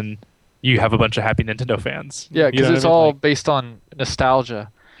and then you have a bunch of happy Nintendo fans. Yeah, You because know it's what I mean? all Like, based on nostalgia,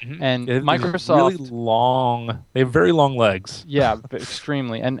 and they're Microsoft. really long. They have very long legs. Yeah,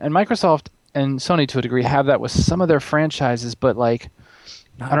 extremely. And Microsoft and Sony to a degree have that with some of their franchises, but like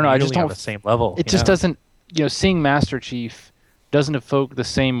Not I don't know, I just nearly on don't the same level. it just yeah. doesn't, seeing Master Chief doesn't evoke the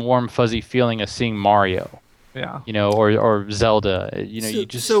same warm fuzzy feeling as seeing Mario, Yeah. or Zelda. You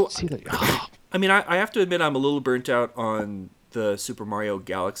just see that. I mean, I have to admit I'm a little burnt out on the Super Mario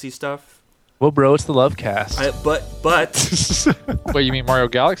Galaxy stuff. Well, bro, it's the love cast. But Wait, you mean Mario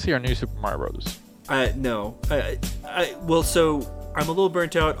Galaxy or New Super Mario Bros? no. Well, so I'm a little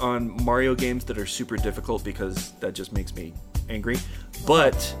burnt out on Mario games that are super difficult because that just makes me angry.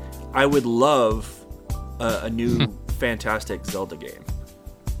 But I would love a new fantastic Zelda game.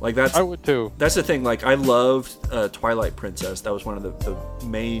 Like I would too. That's the thing. Like I loved Twilight Princess. That was one of the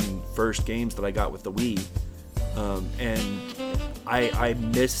main first games that I got with the Wii, and I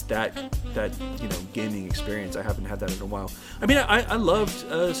missed that gaming experience. I haven't had that in a while. I mean, I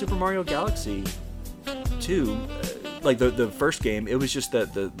loved Super Mario Galaxy too. Like the first game, it was just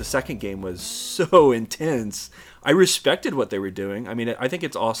that the second game was so intense. I respected what they were doing. I mean, I think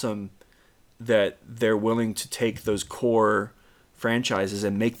it's awesome that they're willing to take those core franchises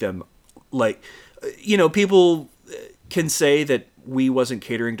and make them like, people can say that Wii wasn't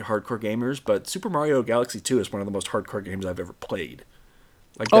catering to hardcore gamers, but Super Mario Galaxy 2 is one of the most hardcore games I've ever played.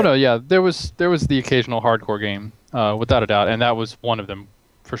 Like no, yeah, there was the occasional hardcore game, without a doubt, and that was one of them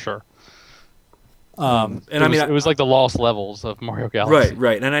for sure. And it was like the lost levels of Mario Galaxy.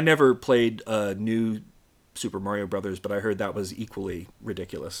 Right. And I never played new Super Mario Brothers, but I heard that was equally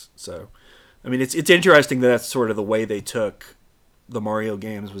ridiculous. So, I mean, it's interesting that that's sort of the way they took the Mario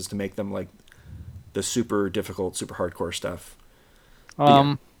games, was to make them like the super difficult, super hardcore stuff.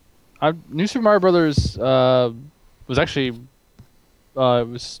 New Super Mario Brothers was actually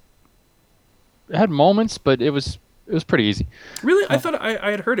it had moments, but it was pretty easy. Really, I thought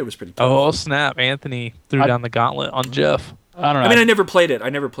I had heard it was pretty tough. Oh snap! Anthony threw down the gauntlet on Jeff. I don't know. I mean, I never played it,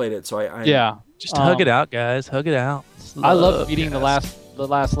 so I yeah. Just hug it out, guys. Hug it out. I love beating the last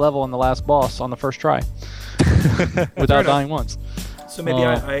level and the last boss on the first try without dying once. So maybe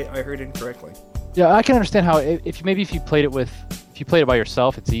I heard incorrectly. Yeah, I can understand how if you played it by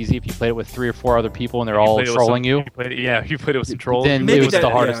yourself, it's easy. If you played it with 3 or 4 other people and they're all trolling you, if you played it with some trolls. Then Maybe it was the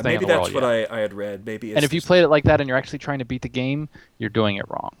hardest thing in the world. Maybe that's what I had read. Maybe. And if you played it like that and you're actually trying to beat the game, you're doing it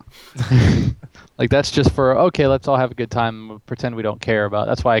wrong. Like that's just for let's all have a good time, pretend we don't care about.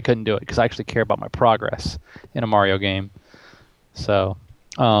 That's why I couldn't do it, because I actually care about my progress in a Mario game. So,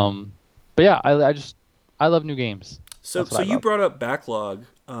 but yeah, I love new games. So you brought up backlog.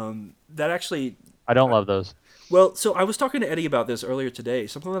 That actually, I don't love those. Well, so I was talking to Eddie about this earlier today.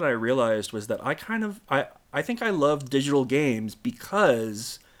 Something that I realized was that I think I love digital games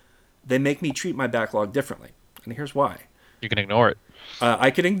because they make me treat my backlog differently. And here's why. You can ignore it.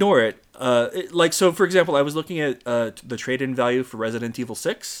 I can ignore it. So for example, I was looking at the trade-in value for Resident Evil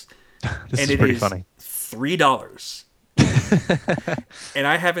 6. This is pretty funny. $3. And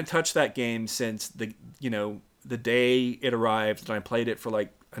I haven't touched that game since the day it arrived, and I played it for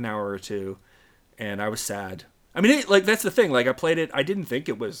like an hour or two, and I was sad. I mean, that's the thing. Like, I played it. I didn't think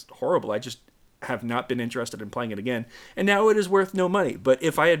it was horrible. I just have not been interested in playing it again. And now it is worth no money. But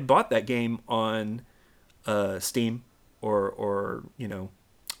if I had bought that game on Steam or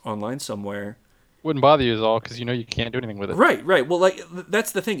online somewhere, wouldn't bother you at all, because you can't do anything with it. Right. Well, like,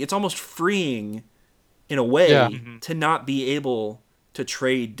 that's the thing. It's almost freeing in a way to not be able to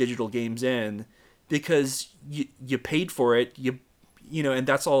trade digital games in, because you paid for it, and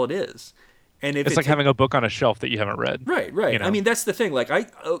that's all it is. And if it's like having a book on a shelf that you haven't read. Right. I mean, that's the thing. Like,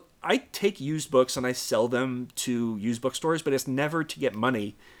 I take used books and I sell them to used bookstores, but it's never to get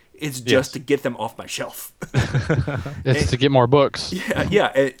money. It's just to get them off my shelf. It's to get more books.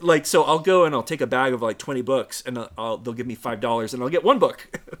 Yeah. So I'll go and I'll take a bag of like 20 books, and they'll give me $5, and I'll get one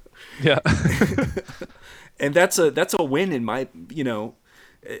book. Yeah. And that's a win in my,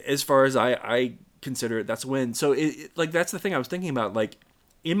 as far as I consider it, that's a win. So that's the thing I was thinking about. Like,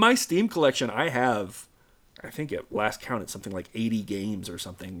 in my Steam collection, I have, I think at last count, it's something like 80 games or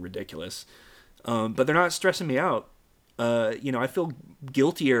something ridiculous. But they're not stressing me out. I feel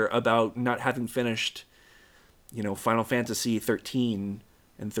guiltier about not having finished, Final Fantasy 13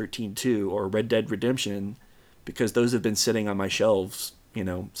 and 13-2 or Red Dead Redemption, because those have been sitting on my shelves,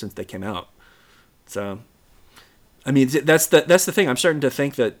 since they came out. So, I mean, that's the thing. I'm starting to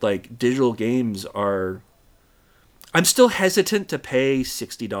think that like digital games are. I'm still hesitant to pay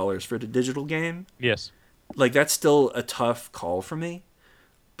 $60 for the digital game. Yes. like that's still a tough call for me.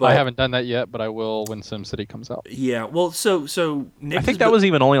 But I haven't done that yet, but I will when SimCity comes out. yeah, well, so Nick I think has that was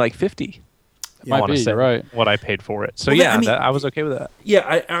even only like 50. It Yeah, I might want be. to say You're right. what I paid for it. So Well, yeah, I mean, I was okay with that.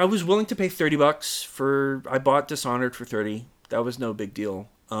 yeah, I was willing to pay $30 for. I bought Dishonored for 30. That was no big deal.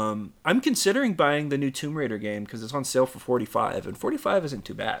 I'm considering buying the new Tomb Raider game because it's on sale for 45, and 45 isn't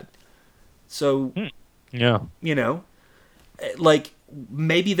too bad. So Yeah. you know, like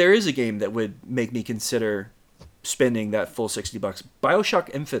maybe there is a game that would make me consider spending that full $60. BioShock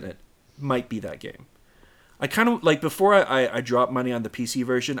Infinite might be that game. I kind of like before I drop money on the PC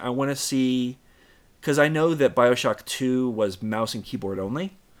version, I want to see, because I know that BioShock 2 was mouse and keyboard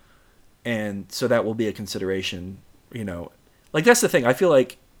only, and so that will be a consideration. Like that's the thing. I feel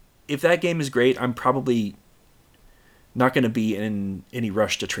like if that game is great, I'm probably not going to be in any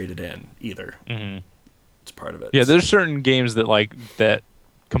rush to trade it in either. Mm-hmm. It's part of it. Yeah, there's certain games that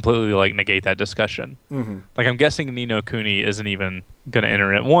completely negate that discussion. Mm-hmm. Like I'm guessing Ni no Kuni isn't even going to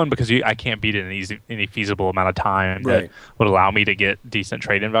enter it. One, because I can't beat it in any feasible amount of time that would allow me to get decent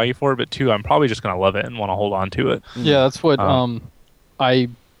trade-in value for it. But two, I'm probably just going to love it and want to hold on to it. Yeah, that's what I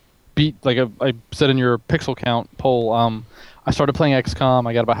beat. Like I said in your pixel count poll, I started playing XCOM.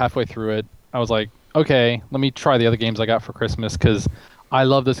 I got about halfway through it. I was like, okay, let me try the other games I got for Christmas because I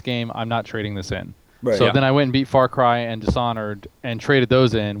love this game. I'm not trading this in. Right. So then I went and beat Far Cry and Dishonored and traded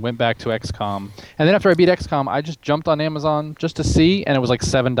those in, went back to XCOM. And then after I beat XCOM, I just jumped on Amazon just to see, and it was like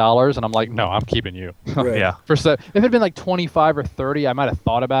 $7. And I'm like, no, I'm keeping you. Right. Yeah. If it had been like 25 or 30, I might have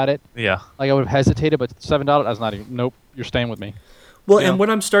thought about it. Yeah. Like I would have hesitated, but $7, that's not even, nope, you're staying with me. Well, Yeah. and what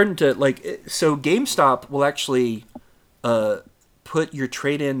I'm starting to so GameStop will actually put your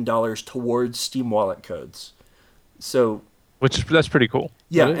trade-in dollars towards Steam Wallet codes. So That's pretty cool.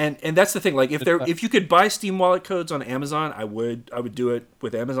 yeah, Really? and that's the thing. Like if you could buy Steam Wallet codes on Amazon, I would do it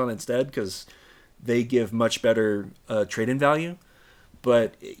with Amazon instead because they give much better trade-in value.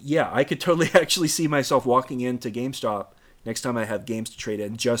 But yeah, I could totally actually see myself walking into GameStop next time I have games to trade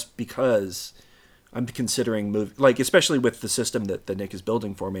in, just because I'm considering especially with the system that Nick is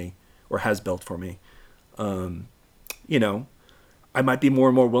building for me or has built for me. I might be more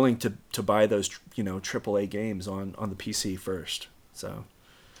and more willing to buy those AAA games on the PC first. So,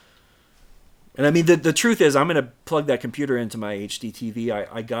 and I mean the truth is I'm gonna plug that computer into my HD TV.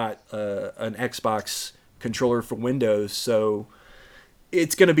 I got an Xbox controller for Windows, so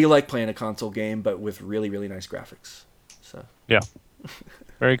it's gonna be like playing a console game but with really really nice graphics. So Yeah.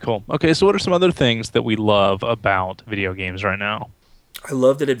 Very cool. Okay, so what are some other things that we love about video games right now? I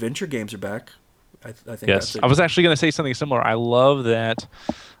love that adventure games are back. I think Yes, that's I was actually going to say something similar. I love that,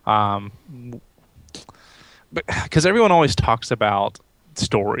 because everyone always talks about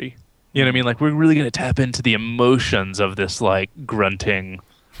story. You know what I mean? Like we're really going to tap into the emotions of this grunting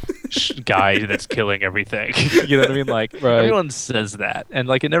guy that's killing everything. You know what I mean? Like Right. everyone says that, and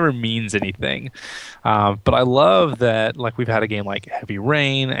it never means anything. But I love that we've had a game like Heavy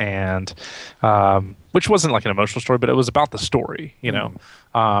Rain, and which wasn't an emotional story, but it was about the story. You know.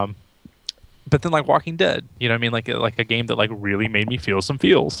 But then Walking Dead, you know what I mean? Like a game that really made me feel some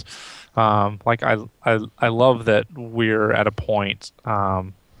feels. I love that we're at a point.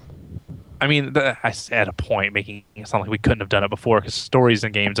 I say at a point, making it sound like we couldn't have done it before, because stories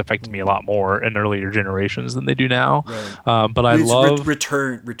and games affected me a lot more in earlier generations than they do now. Right. But I love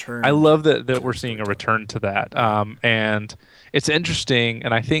return. I love that we're seeing a return to that. And it's interesting,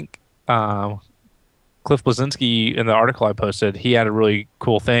 and I think Cliff Blazinski, in the article I posted, he had a really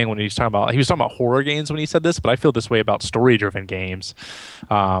cool thing when he was talking about horror games when he said this, but I feel this way about story-driven games.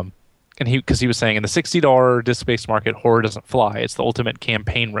 And because he was saying in the $60 disc-based market, horror doesn't fly. It's the ultimate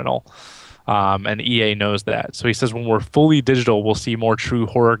campaign rental. And EA knows that. So he says when we're fully digital, we'll see more true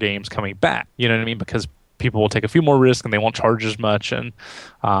horror games coming back. You know what I mean? Because people will take a few more risks and they won't charge as much. And,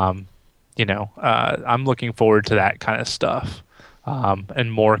 I'm looking forward to that kind of stuff.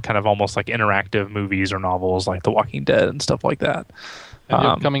 And more kind of almost like interactive movies or novels like The Walking Dead and stuff like that. And the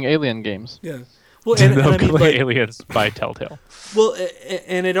upcoming Alien games. Yeah. Well, and I mean, Aliens by Telltale. Well,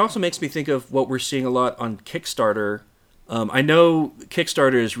 and it also makes me think of what we're seeing a lot on Kickstarter. I know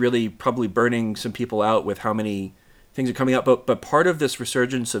Kickstarter is really probably burning some people out with how many things are coming out, but part of this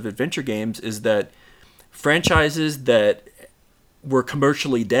resurgence of adventure games is that franchises that were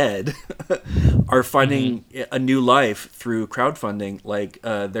commercially dead are finding a new life through crowdfunding.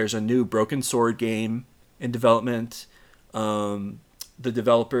 There's a new Broken Sword game in development. The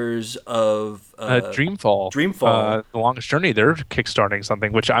developers of Dreamfall, The Longest Journey, they're kickstarting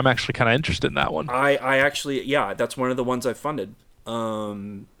something, which I'm actually kind of interested in that one. I actually, yeah, that's one of the ones I funded.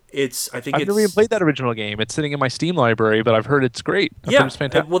 I think I've never even played that original game. It's sitting in my Steam library, but I've heard it's great. I've heard it's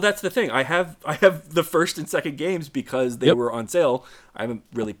fantastic. Well, that's the thing. I have the first and second games because they were on sale. I haven't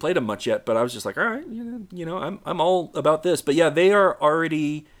really played them much yet, but I was just like, all right, I'm all about this. But yeah, they are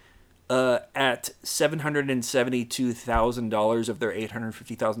already at $772,000 of their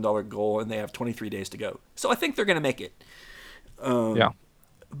 $850,000 goal, and they have 23 days to go. So I think they're going to make it. Yeah.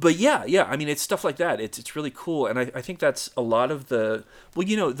 But yeah. I mean, it's stuff like that. It's really cool, and I think that's a lot of the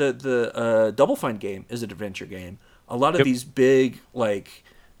the Double Fine game is an adventure game. A lot of these big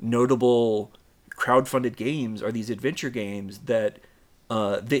notable crowdfunded games are these adventure games that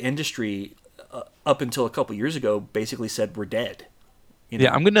the industry up until a couple years ago basically said were dead.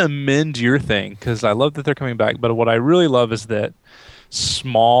 Yeah, I'm going to amend your thing because I love that they're coming back. But what I really love is that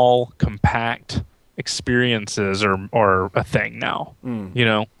small, compact experiences are a thing now.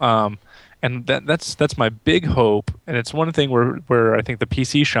 And that's my big hope. And it's one thing where I think the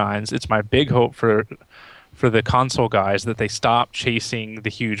PC shines. It's my big hope for the console guys that they stop chasing the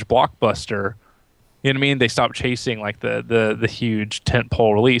huge blockbuster. You know what I mean? They stop chasing the huge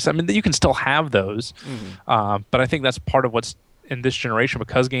tentpole release. I mean, you can still have those, but I think that's part of what's in this generation,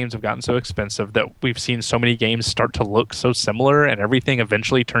 because games have gotten so expensive that we've seen so many games start to look so similar, and everything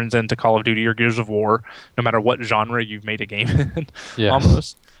eventually turns into Call of Duty or Gears of War, no matter what genre you've made a game in.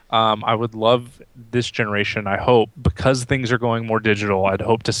 Almost. I would love this generation, I hope, because things are going more digital, I'd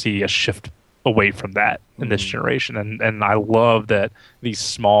hope to see a shift away from that in this generation. And I love that these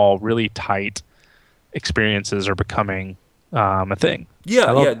small, really tight experiences are becoming a thing.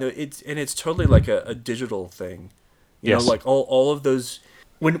 No, it's totally like a digital thing. You know, like all of those.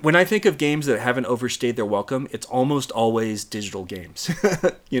 When I think of games that haven't overstayed their welcome, it's almost always digital games.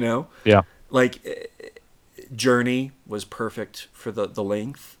 Yeah. Like Journey was perfect for the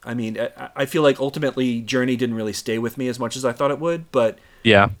length. I mean, I feel like ultimately Journey didn't really stay with me as much as I thought it would, but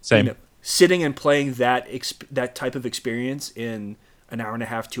yeah, same. Sitting and playing that type of experience in an hour and a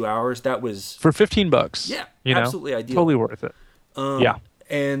half, 2 hours, that was for $15. Yeah, absolutely ideal. Totally worth it.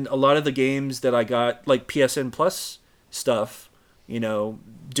 And a lot of the games that I got, like PSN Plus stuff,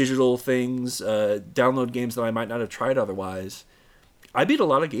 digital things, download games that I might not have tried otherwise. I beat a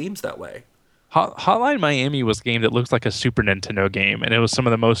lot of games that way. Hotline Miami was a game that looked like a Super Nintendo game, and it was some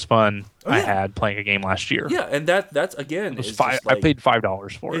of the most fun I had playing a game last year. Yeah, and that's again, I paid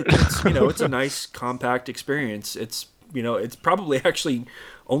 $5 for it. It's a nice compact experience. It's probably actually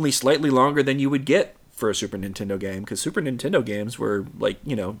only slightly longer than you would get for a Super Nintendo game, because Super Nintendo games were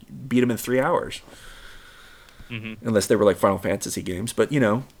beat them in 3 hours. Unless they were like Final Fantasy games. But,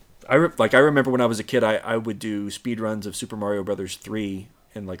 I remember when I was a kid, I would do speed runs of Super Mario Brothers 3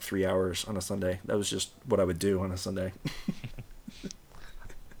 in like 3 hours on a Sunday. That was just what I would do on a Sunday.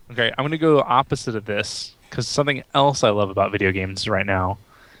 Okay, I'm going to go opposite of this, because something else I love about video games right now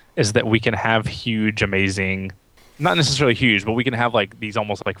is that we can have huge, amazing, not necessarily huge, but we can have like these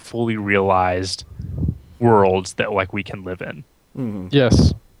almost like fully realized worlds that like we can live in.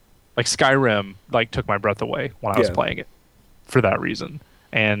 Yes. Like Skyrim, took my breath away when I was playing it, for that reason.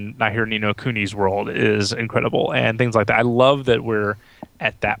 And I hear Ni no Kuni's world is incredible, and things like that. I love that we're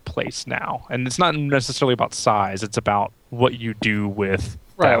at that place now, and it's not necessarily about size; it's about what you do with.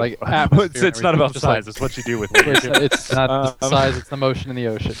 Right, like atmosphere. It's not about size; it's what you do with. It's not the size; it's the motion in the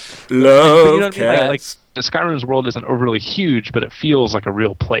ocean. Love like the Skyrim's world isn't overly huge, but it feels like a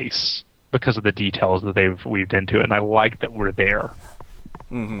real place because of the details that they've weaved into it, and I like that we're there.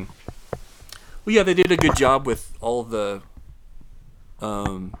 Well, yeah, they did a good job with all the,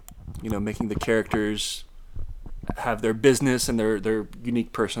 making the characters have their business and their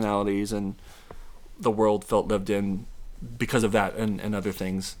unique personalities, and the world felt lived in because of that and other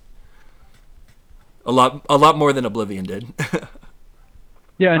things. A lot more than Oblivion did.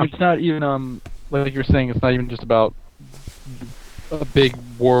 Yeah, and it's not even like you're saying, it's not even just about a big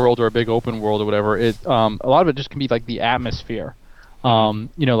world or a big open world or whatever. It a lot of it just can be like the atmosphere.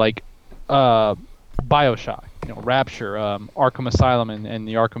 BioShock, Rapture, Arkham Asylum, and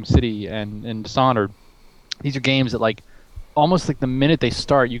the Arkham City, and Dishonored. These are games that almost like the minute they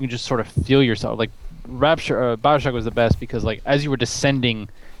start, you can just sort of feel yourself. Like Rapture, BioShock was the best because as you were descending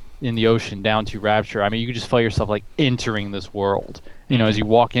in the ocean down to Rapture, I mean, you could just feel yourself entering this world. As you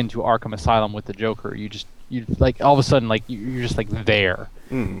walk into Arkham Asylum with the Joker, you all of a sudden you're just there.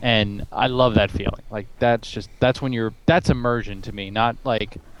 And I love that feeling. That's immersion to me, not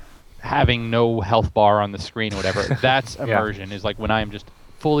having no health bar on the screen or whatever. That's immersion. Is when I am just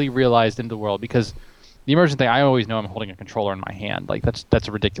fully realized into the world, because the immersion thing, I always know I'm holding a controller in my hand. That's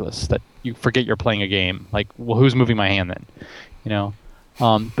ridiculous that you forget you're playing a game. Well, who's moving my hand then?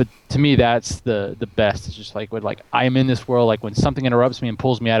 But to me, that's the best. It's just like when I am in this world. Like when something interrupts me and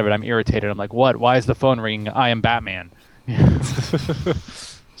pulls me out of it, I'm irritated. I'm like, what? Why is the phone ringing? I am Batman.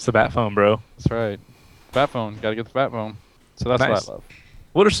 It's the bat phone, bro. That's right. Bat phone. Got to get the bat phone. So that's Nice. what I love.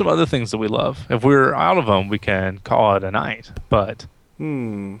 What are some other things that we love? If we're out of them, we can call it a night. But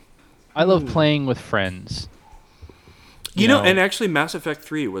I love playing with friends. You know, and actually, Mass Effect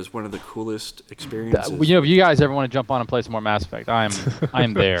 3 was one of the coolest experiences. If you guys ever want to jump on and play some more Mass Effect,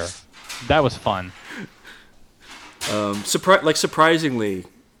 I'm there. That was fun. Surprisingly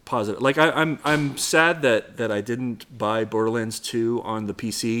positive. Like I'm sad that I didn't buy Borderlands 2 on the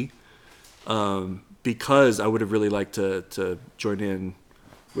PC, because I would have really liked to join in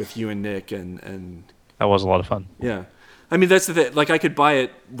with you and Nick and that was a lot of fun. yeah. I mean, that's the thing. Like, I could buy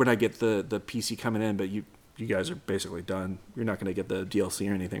it when I get the PC coming in, but you guys are basically done. You're not going to get the DLC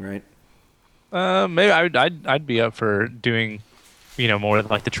or anything, right? Maybe I'd be up for doing, more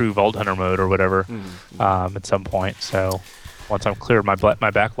like the true Vault Hunter mode or whatever, at some point. So once I'm cleared my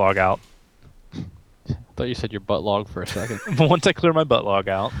backlog out. I thought you said your butt log for a second. Once I clear my butt log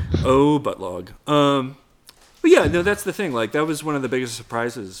out. Oh, butt log. But yeah, no, that's the thing. Like, that was one of the biggest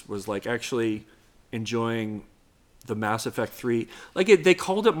surprises, was like actually enjoying the Mass Effect 3. Like, they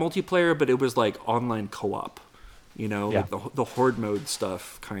called it multiplayer, but it was like online co-op, like the horde mode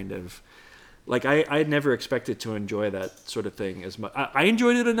stuff, kind of. Like, I had never expected to enjoy that sort of thing as much. I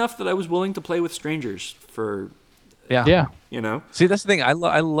enjoyed it enough that I was willing to play with strangers for, Yeah. See, that's the thing. I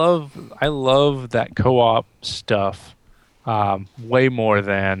love that co-op stuff way more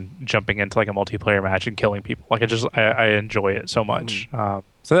than jumping into like a multiplayer match and killing people. Like, I enjoy it so much.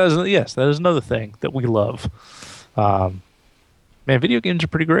 So that is another thing that we love. Man, video games are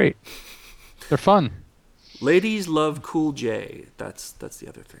pretty great. They're fun. Ladies love Cool J. That's the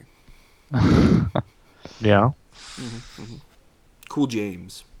other thing. Yeah. Cool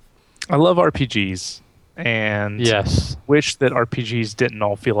James. I love RPGs and yes, wish that RPGs didn't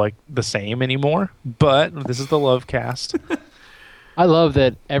all feel like the same anymore. But this is the Love Cast. I love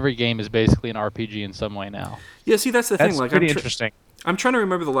that every game is basically an RPG in some way now. Yeah, see, that's the thing. That's Like, pretty interesting. I'm trying to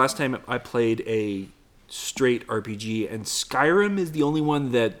remember the last time I played a straight RPG, and Skyrim is the only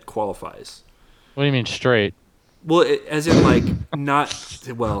one that qualifies. What do you mean straight? Well, as in like not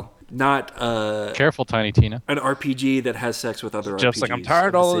Careful, Tiny Tina. an RPG that has sex with other Just RPGs. like I'm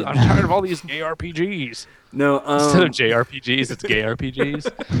tired of all these gay RPGs. No, Instead of JRPGs, it's gay RPGs.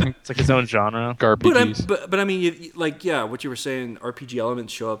 It's like its own genre. RPGs. but I mean, what you were saying, RPG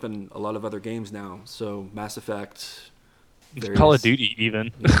elements show up in a lot of other games now. So Mass Effect, Call of Duty,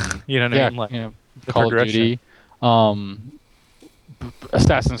 even. You know what I mean? Like, Call of Duty.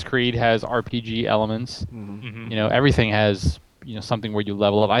 Assassin's Creed has RPG elements. Everything has something where you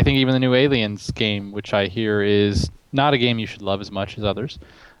level up. I think even the new Aliens game, which I hear is not a game you should love as much as others,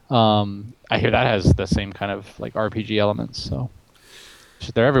 I hear that has the same kind of like RPG elements. So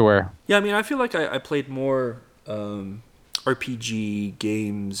they're everywhere. Yeah, I mean, I feel like I played more RPG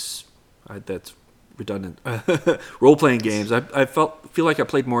games. That's redundant. Role-playing games. I feel like I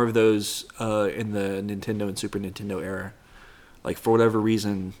played more of those in the Nintendo and Super Nintendo era. Like, for whatever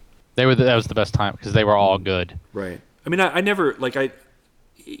reason, that was the best time because they were all good. Right. I mean, I never like I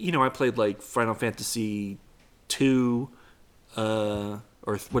played like Final Fantasy 2, or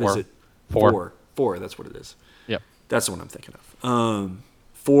what is it? 4. That's what it is. Yep. That's the one I'm thinking of.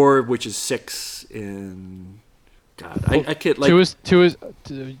 4, which is 6 in. God, I can't like. US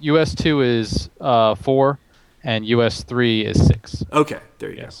 2 is 4, and US 3 is 6. Okay,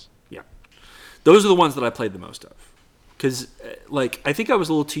 there you go. Yeah, those are the ones that I played the most of. Because, like, I think I was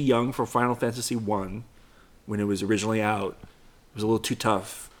a little too young for Final Fantasy 1 when it was originally out. It was a little too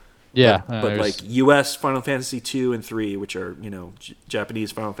tough. Yeah. But like, US Final Fantasy 2 and 3, which are,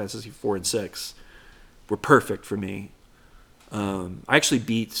 Japanese Final Fantasy 4 and 6, were perfect for me. I actually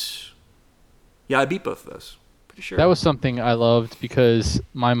beat both of those. Pretty sure. That was something I loved because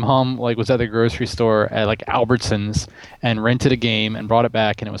my mom was at the grocery store at Albertsons and rented a game and brought it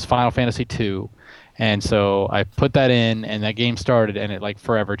back, and it was Final Fantasy 2. And so I put that in, and that game started, and it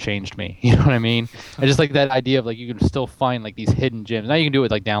forever changed me. You know what I mean? I just like that idea of you can still find these hidden gems. Now you can do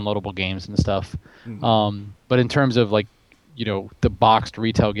it with downloadable games and stuff. But in terms of the boxed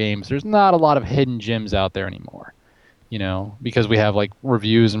retail games, there's not a lot of hidden gems out there anymore. Because we have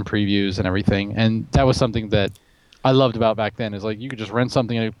reviews and previews and everything. And that was something that I loved about back then. Is you could just rent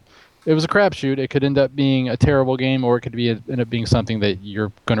something. It was a crapshoot. It could end up being a terrible game, or it could end up being something that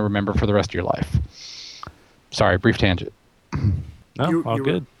you're going to remember for the rest of your life. Sorry, brief tangent. No, all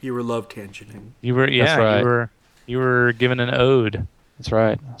good. You were love tangenting. You were, yeah. That's right. You were given an ode That's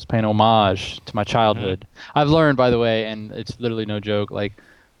right. I was paying homage to my childhood. I've learned, by the way, and it's literally no joke, like,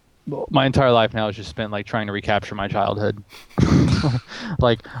 my entire life now is just spent like trying to recapture my childhood.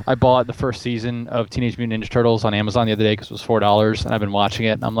 Like, I bought the first season of Teenage Mutant Ninja Turtles on Amazon the other day because it was $4, and I've been watching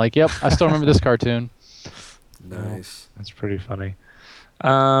it, and I'm like, yep, I still remember this cartoon. Nice. That's pretty funny.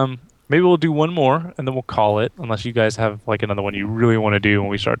 Maybe we'll do one more and then we'll call it, unless you guys have like another one you really want to do when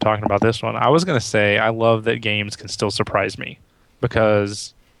we start talking about this one. I was going to say I love that games can still surprise me,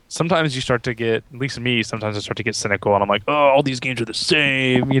 because sometimes you start to get, at least me, sometimes I start to get cynical and I'm like, oh, all these games are the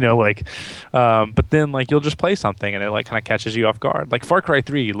same, like, but then like you'll just play something and it like kind of catches you off guard. Like Far Cry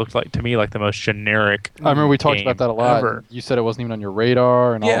 3 looked like to me like the most generic I remember we talked about that a lot. ever. You said it wasn't even on your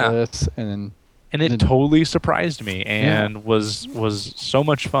radar and all this, and it totally surprised me and was so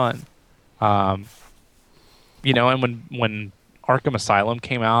much fun. And when Arkham Asylum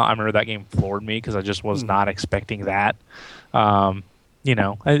came out, I remember that game floored me because I just was not expecting that.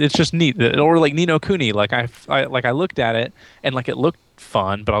 It's just neat. Or like Ni no Kuni, like I looked at it and like it looked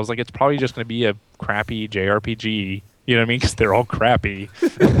fun, but I was like, it's probably just going to be a crappy JRPG. You know what I mean? Because they're all crappy.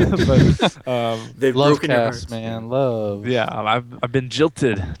 But They've love broken your cast, hearts. man, love. yeah, I've been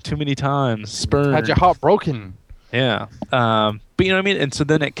jilted too many times, spurned. Had your heart broken. Yeah. But you know what I mean? And so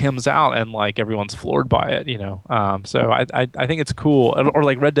then it comes out and like everyone's floored by it, So I think it's cool. Or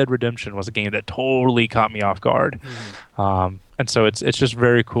like Red Dead Redemption was a game that totally caught me off guard. And so it's just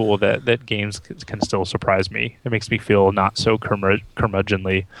very cool that games can still surprise me. It makes me feel not so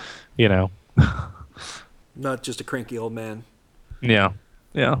curmudgeonly, Not just a cranky old man. Yeah.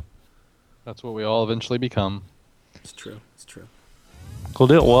 Yeah. That's what we all eventually become. It's true. It's true. Cool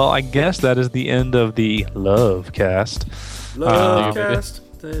deal. Well, I guess that is the end of the Love Cast. Love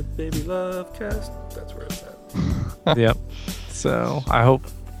cast. The baby love cast. That's where it's at. Yep. So I hope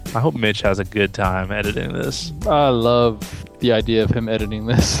Mitch has a good time editing this. I love the idea of him editing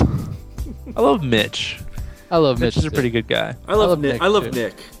this. I love Mitch. I love Mitch. Mitch is a too. pretty good guy. I love love Nick. Nick, I love too.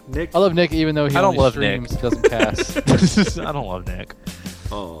 Nick. Nick. I love Nick even though he I don't only love streams, Nick. doesn't cast. I don't love Nick.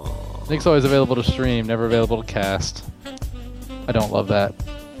 Aw. Nick's always available to stream, never available to cast. I don't love that.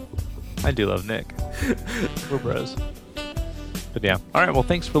 I do love Nick. We're bros. But yeah. All right. Well,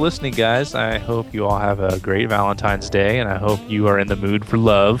 thanks for listening, guys. I hope you all have a great Valentine's Day, and I hope you are in the mood for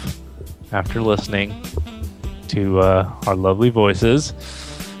love after listening to our lovely voices.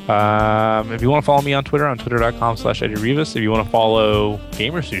 If you want to follow me on Twitter, on twitter.com/EddieRivas. If you want to follow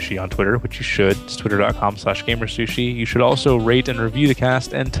GamerSushi on Twitter, which you should, it's twitter.com/GamerSushi. You should also rate and review the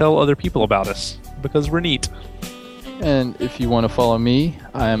cast and tell other people about us, because we're neat. And if you want to follow me,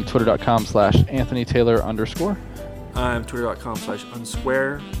 I am twitter.com/AnthonyTaylor_. I'm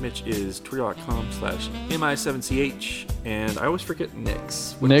twitter.com/unsquare. Mitch is twitter.com/mi7ch. And I always forget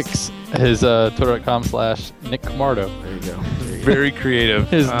Nick's. Nick's is twitter.com/NickCamardo. There you go. Very creative.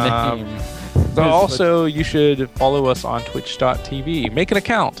 His name. So also, you should follow us on twitch.tv. Make an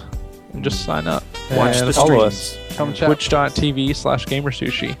account and just sign up. Watch and the follow streams. us. Come chat.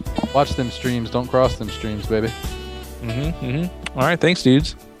 Twitch.tv/GamerSushi. Watch them streams. Don't cross them streams, baby. All right. Thanks,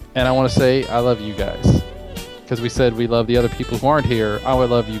 dudes. And I want to say I love you guys. Because we said we love the other people who aren't here. I would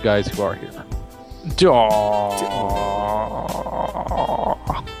love you guys who are here.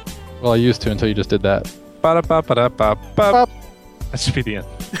 Well, I used to until you just did that. Ba-da-ba-ba-da-ba-ba. That should be the end.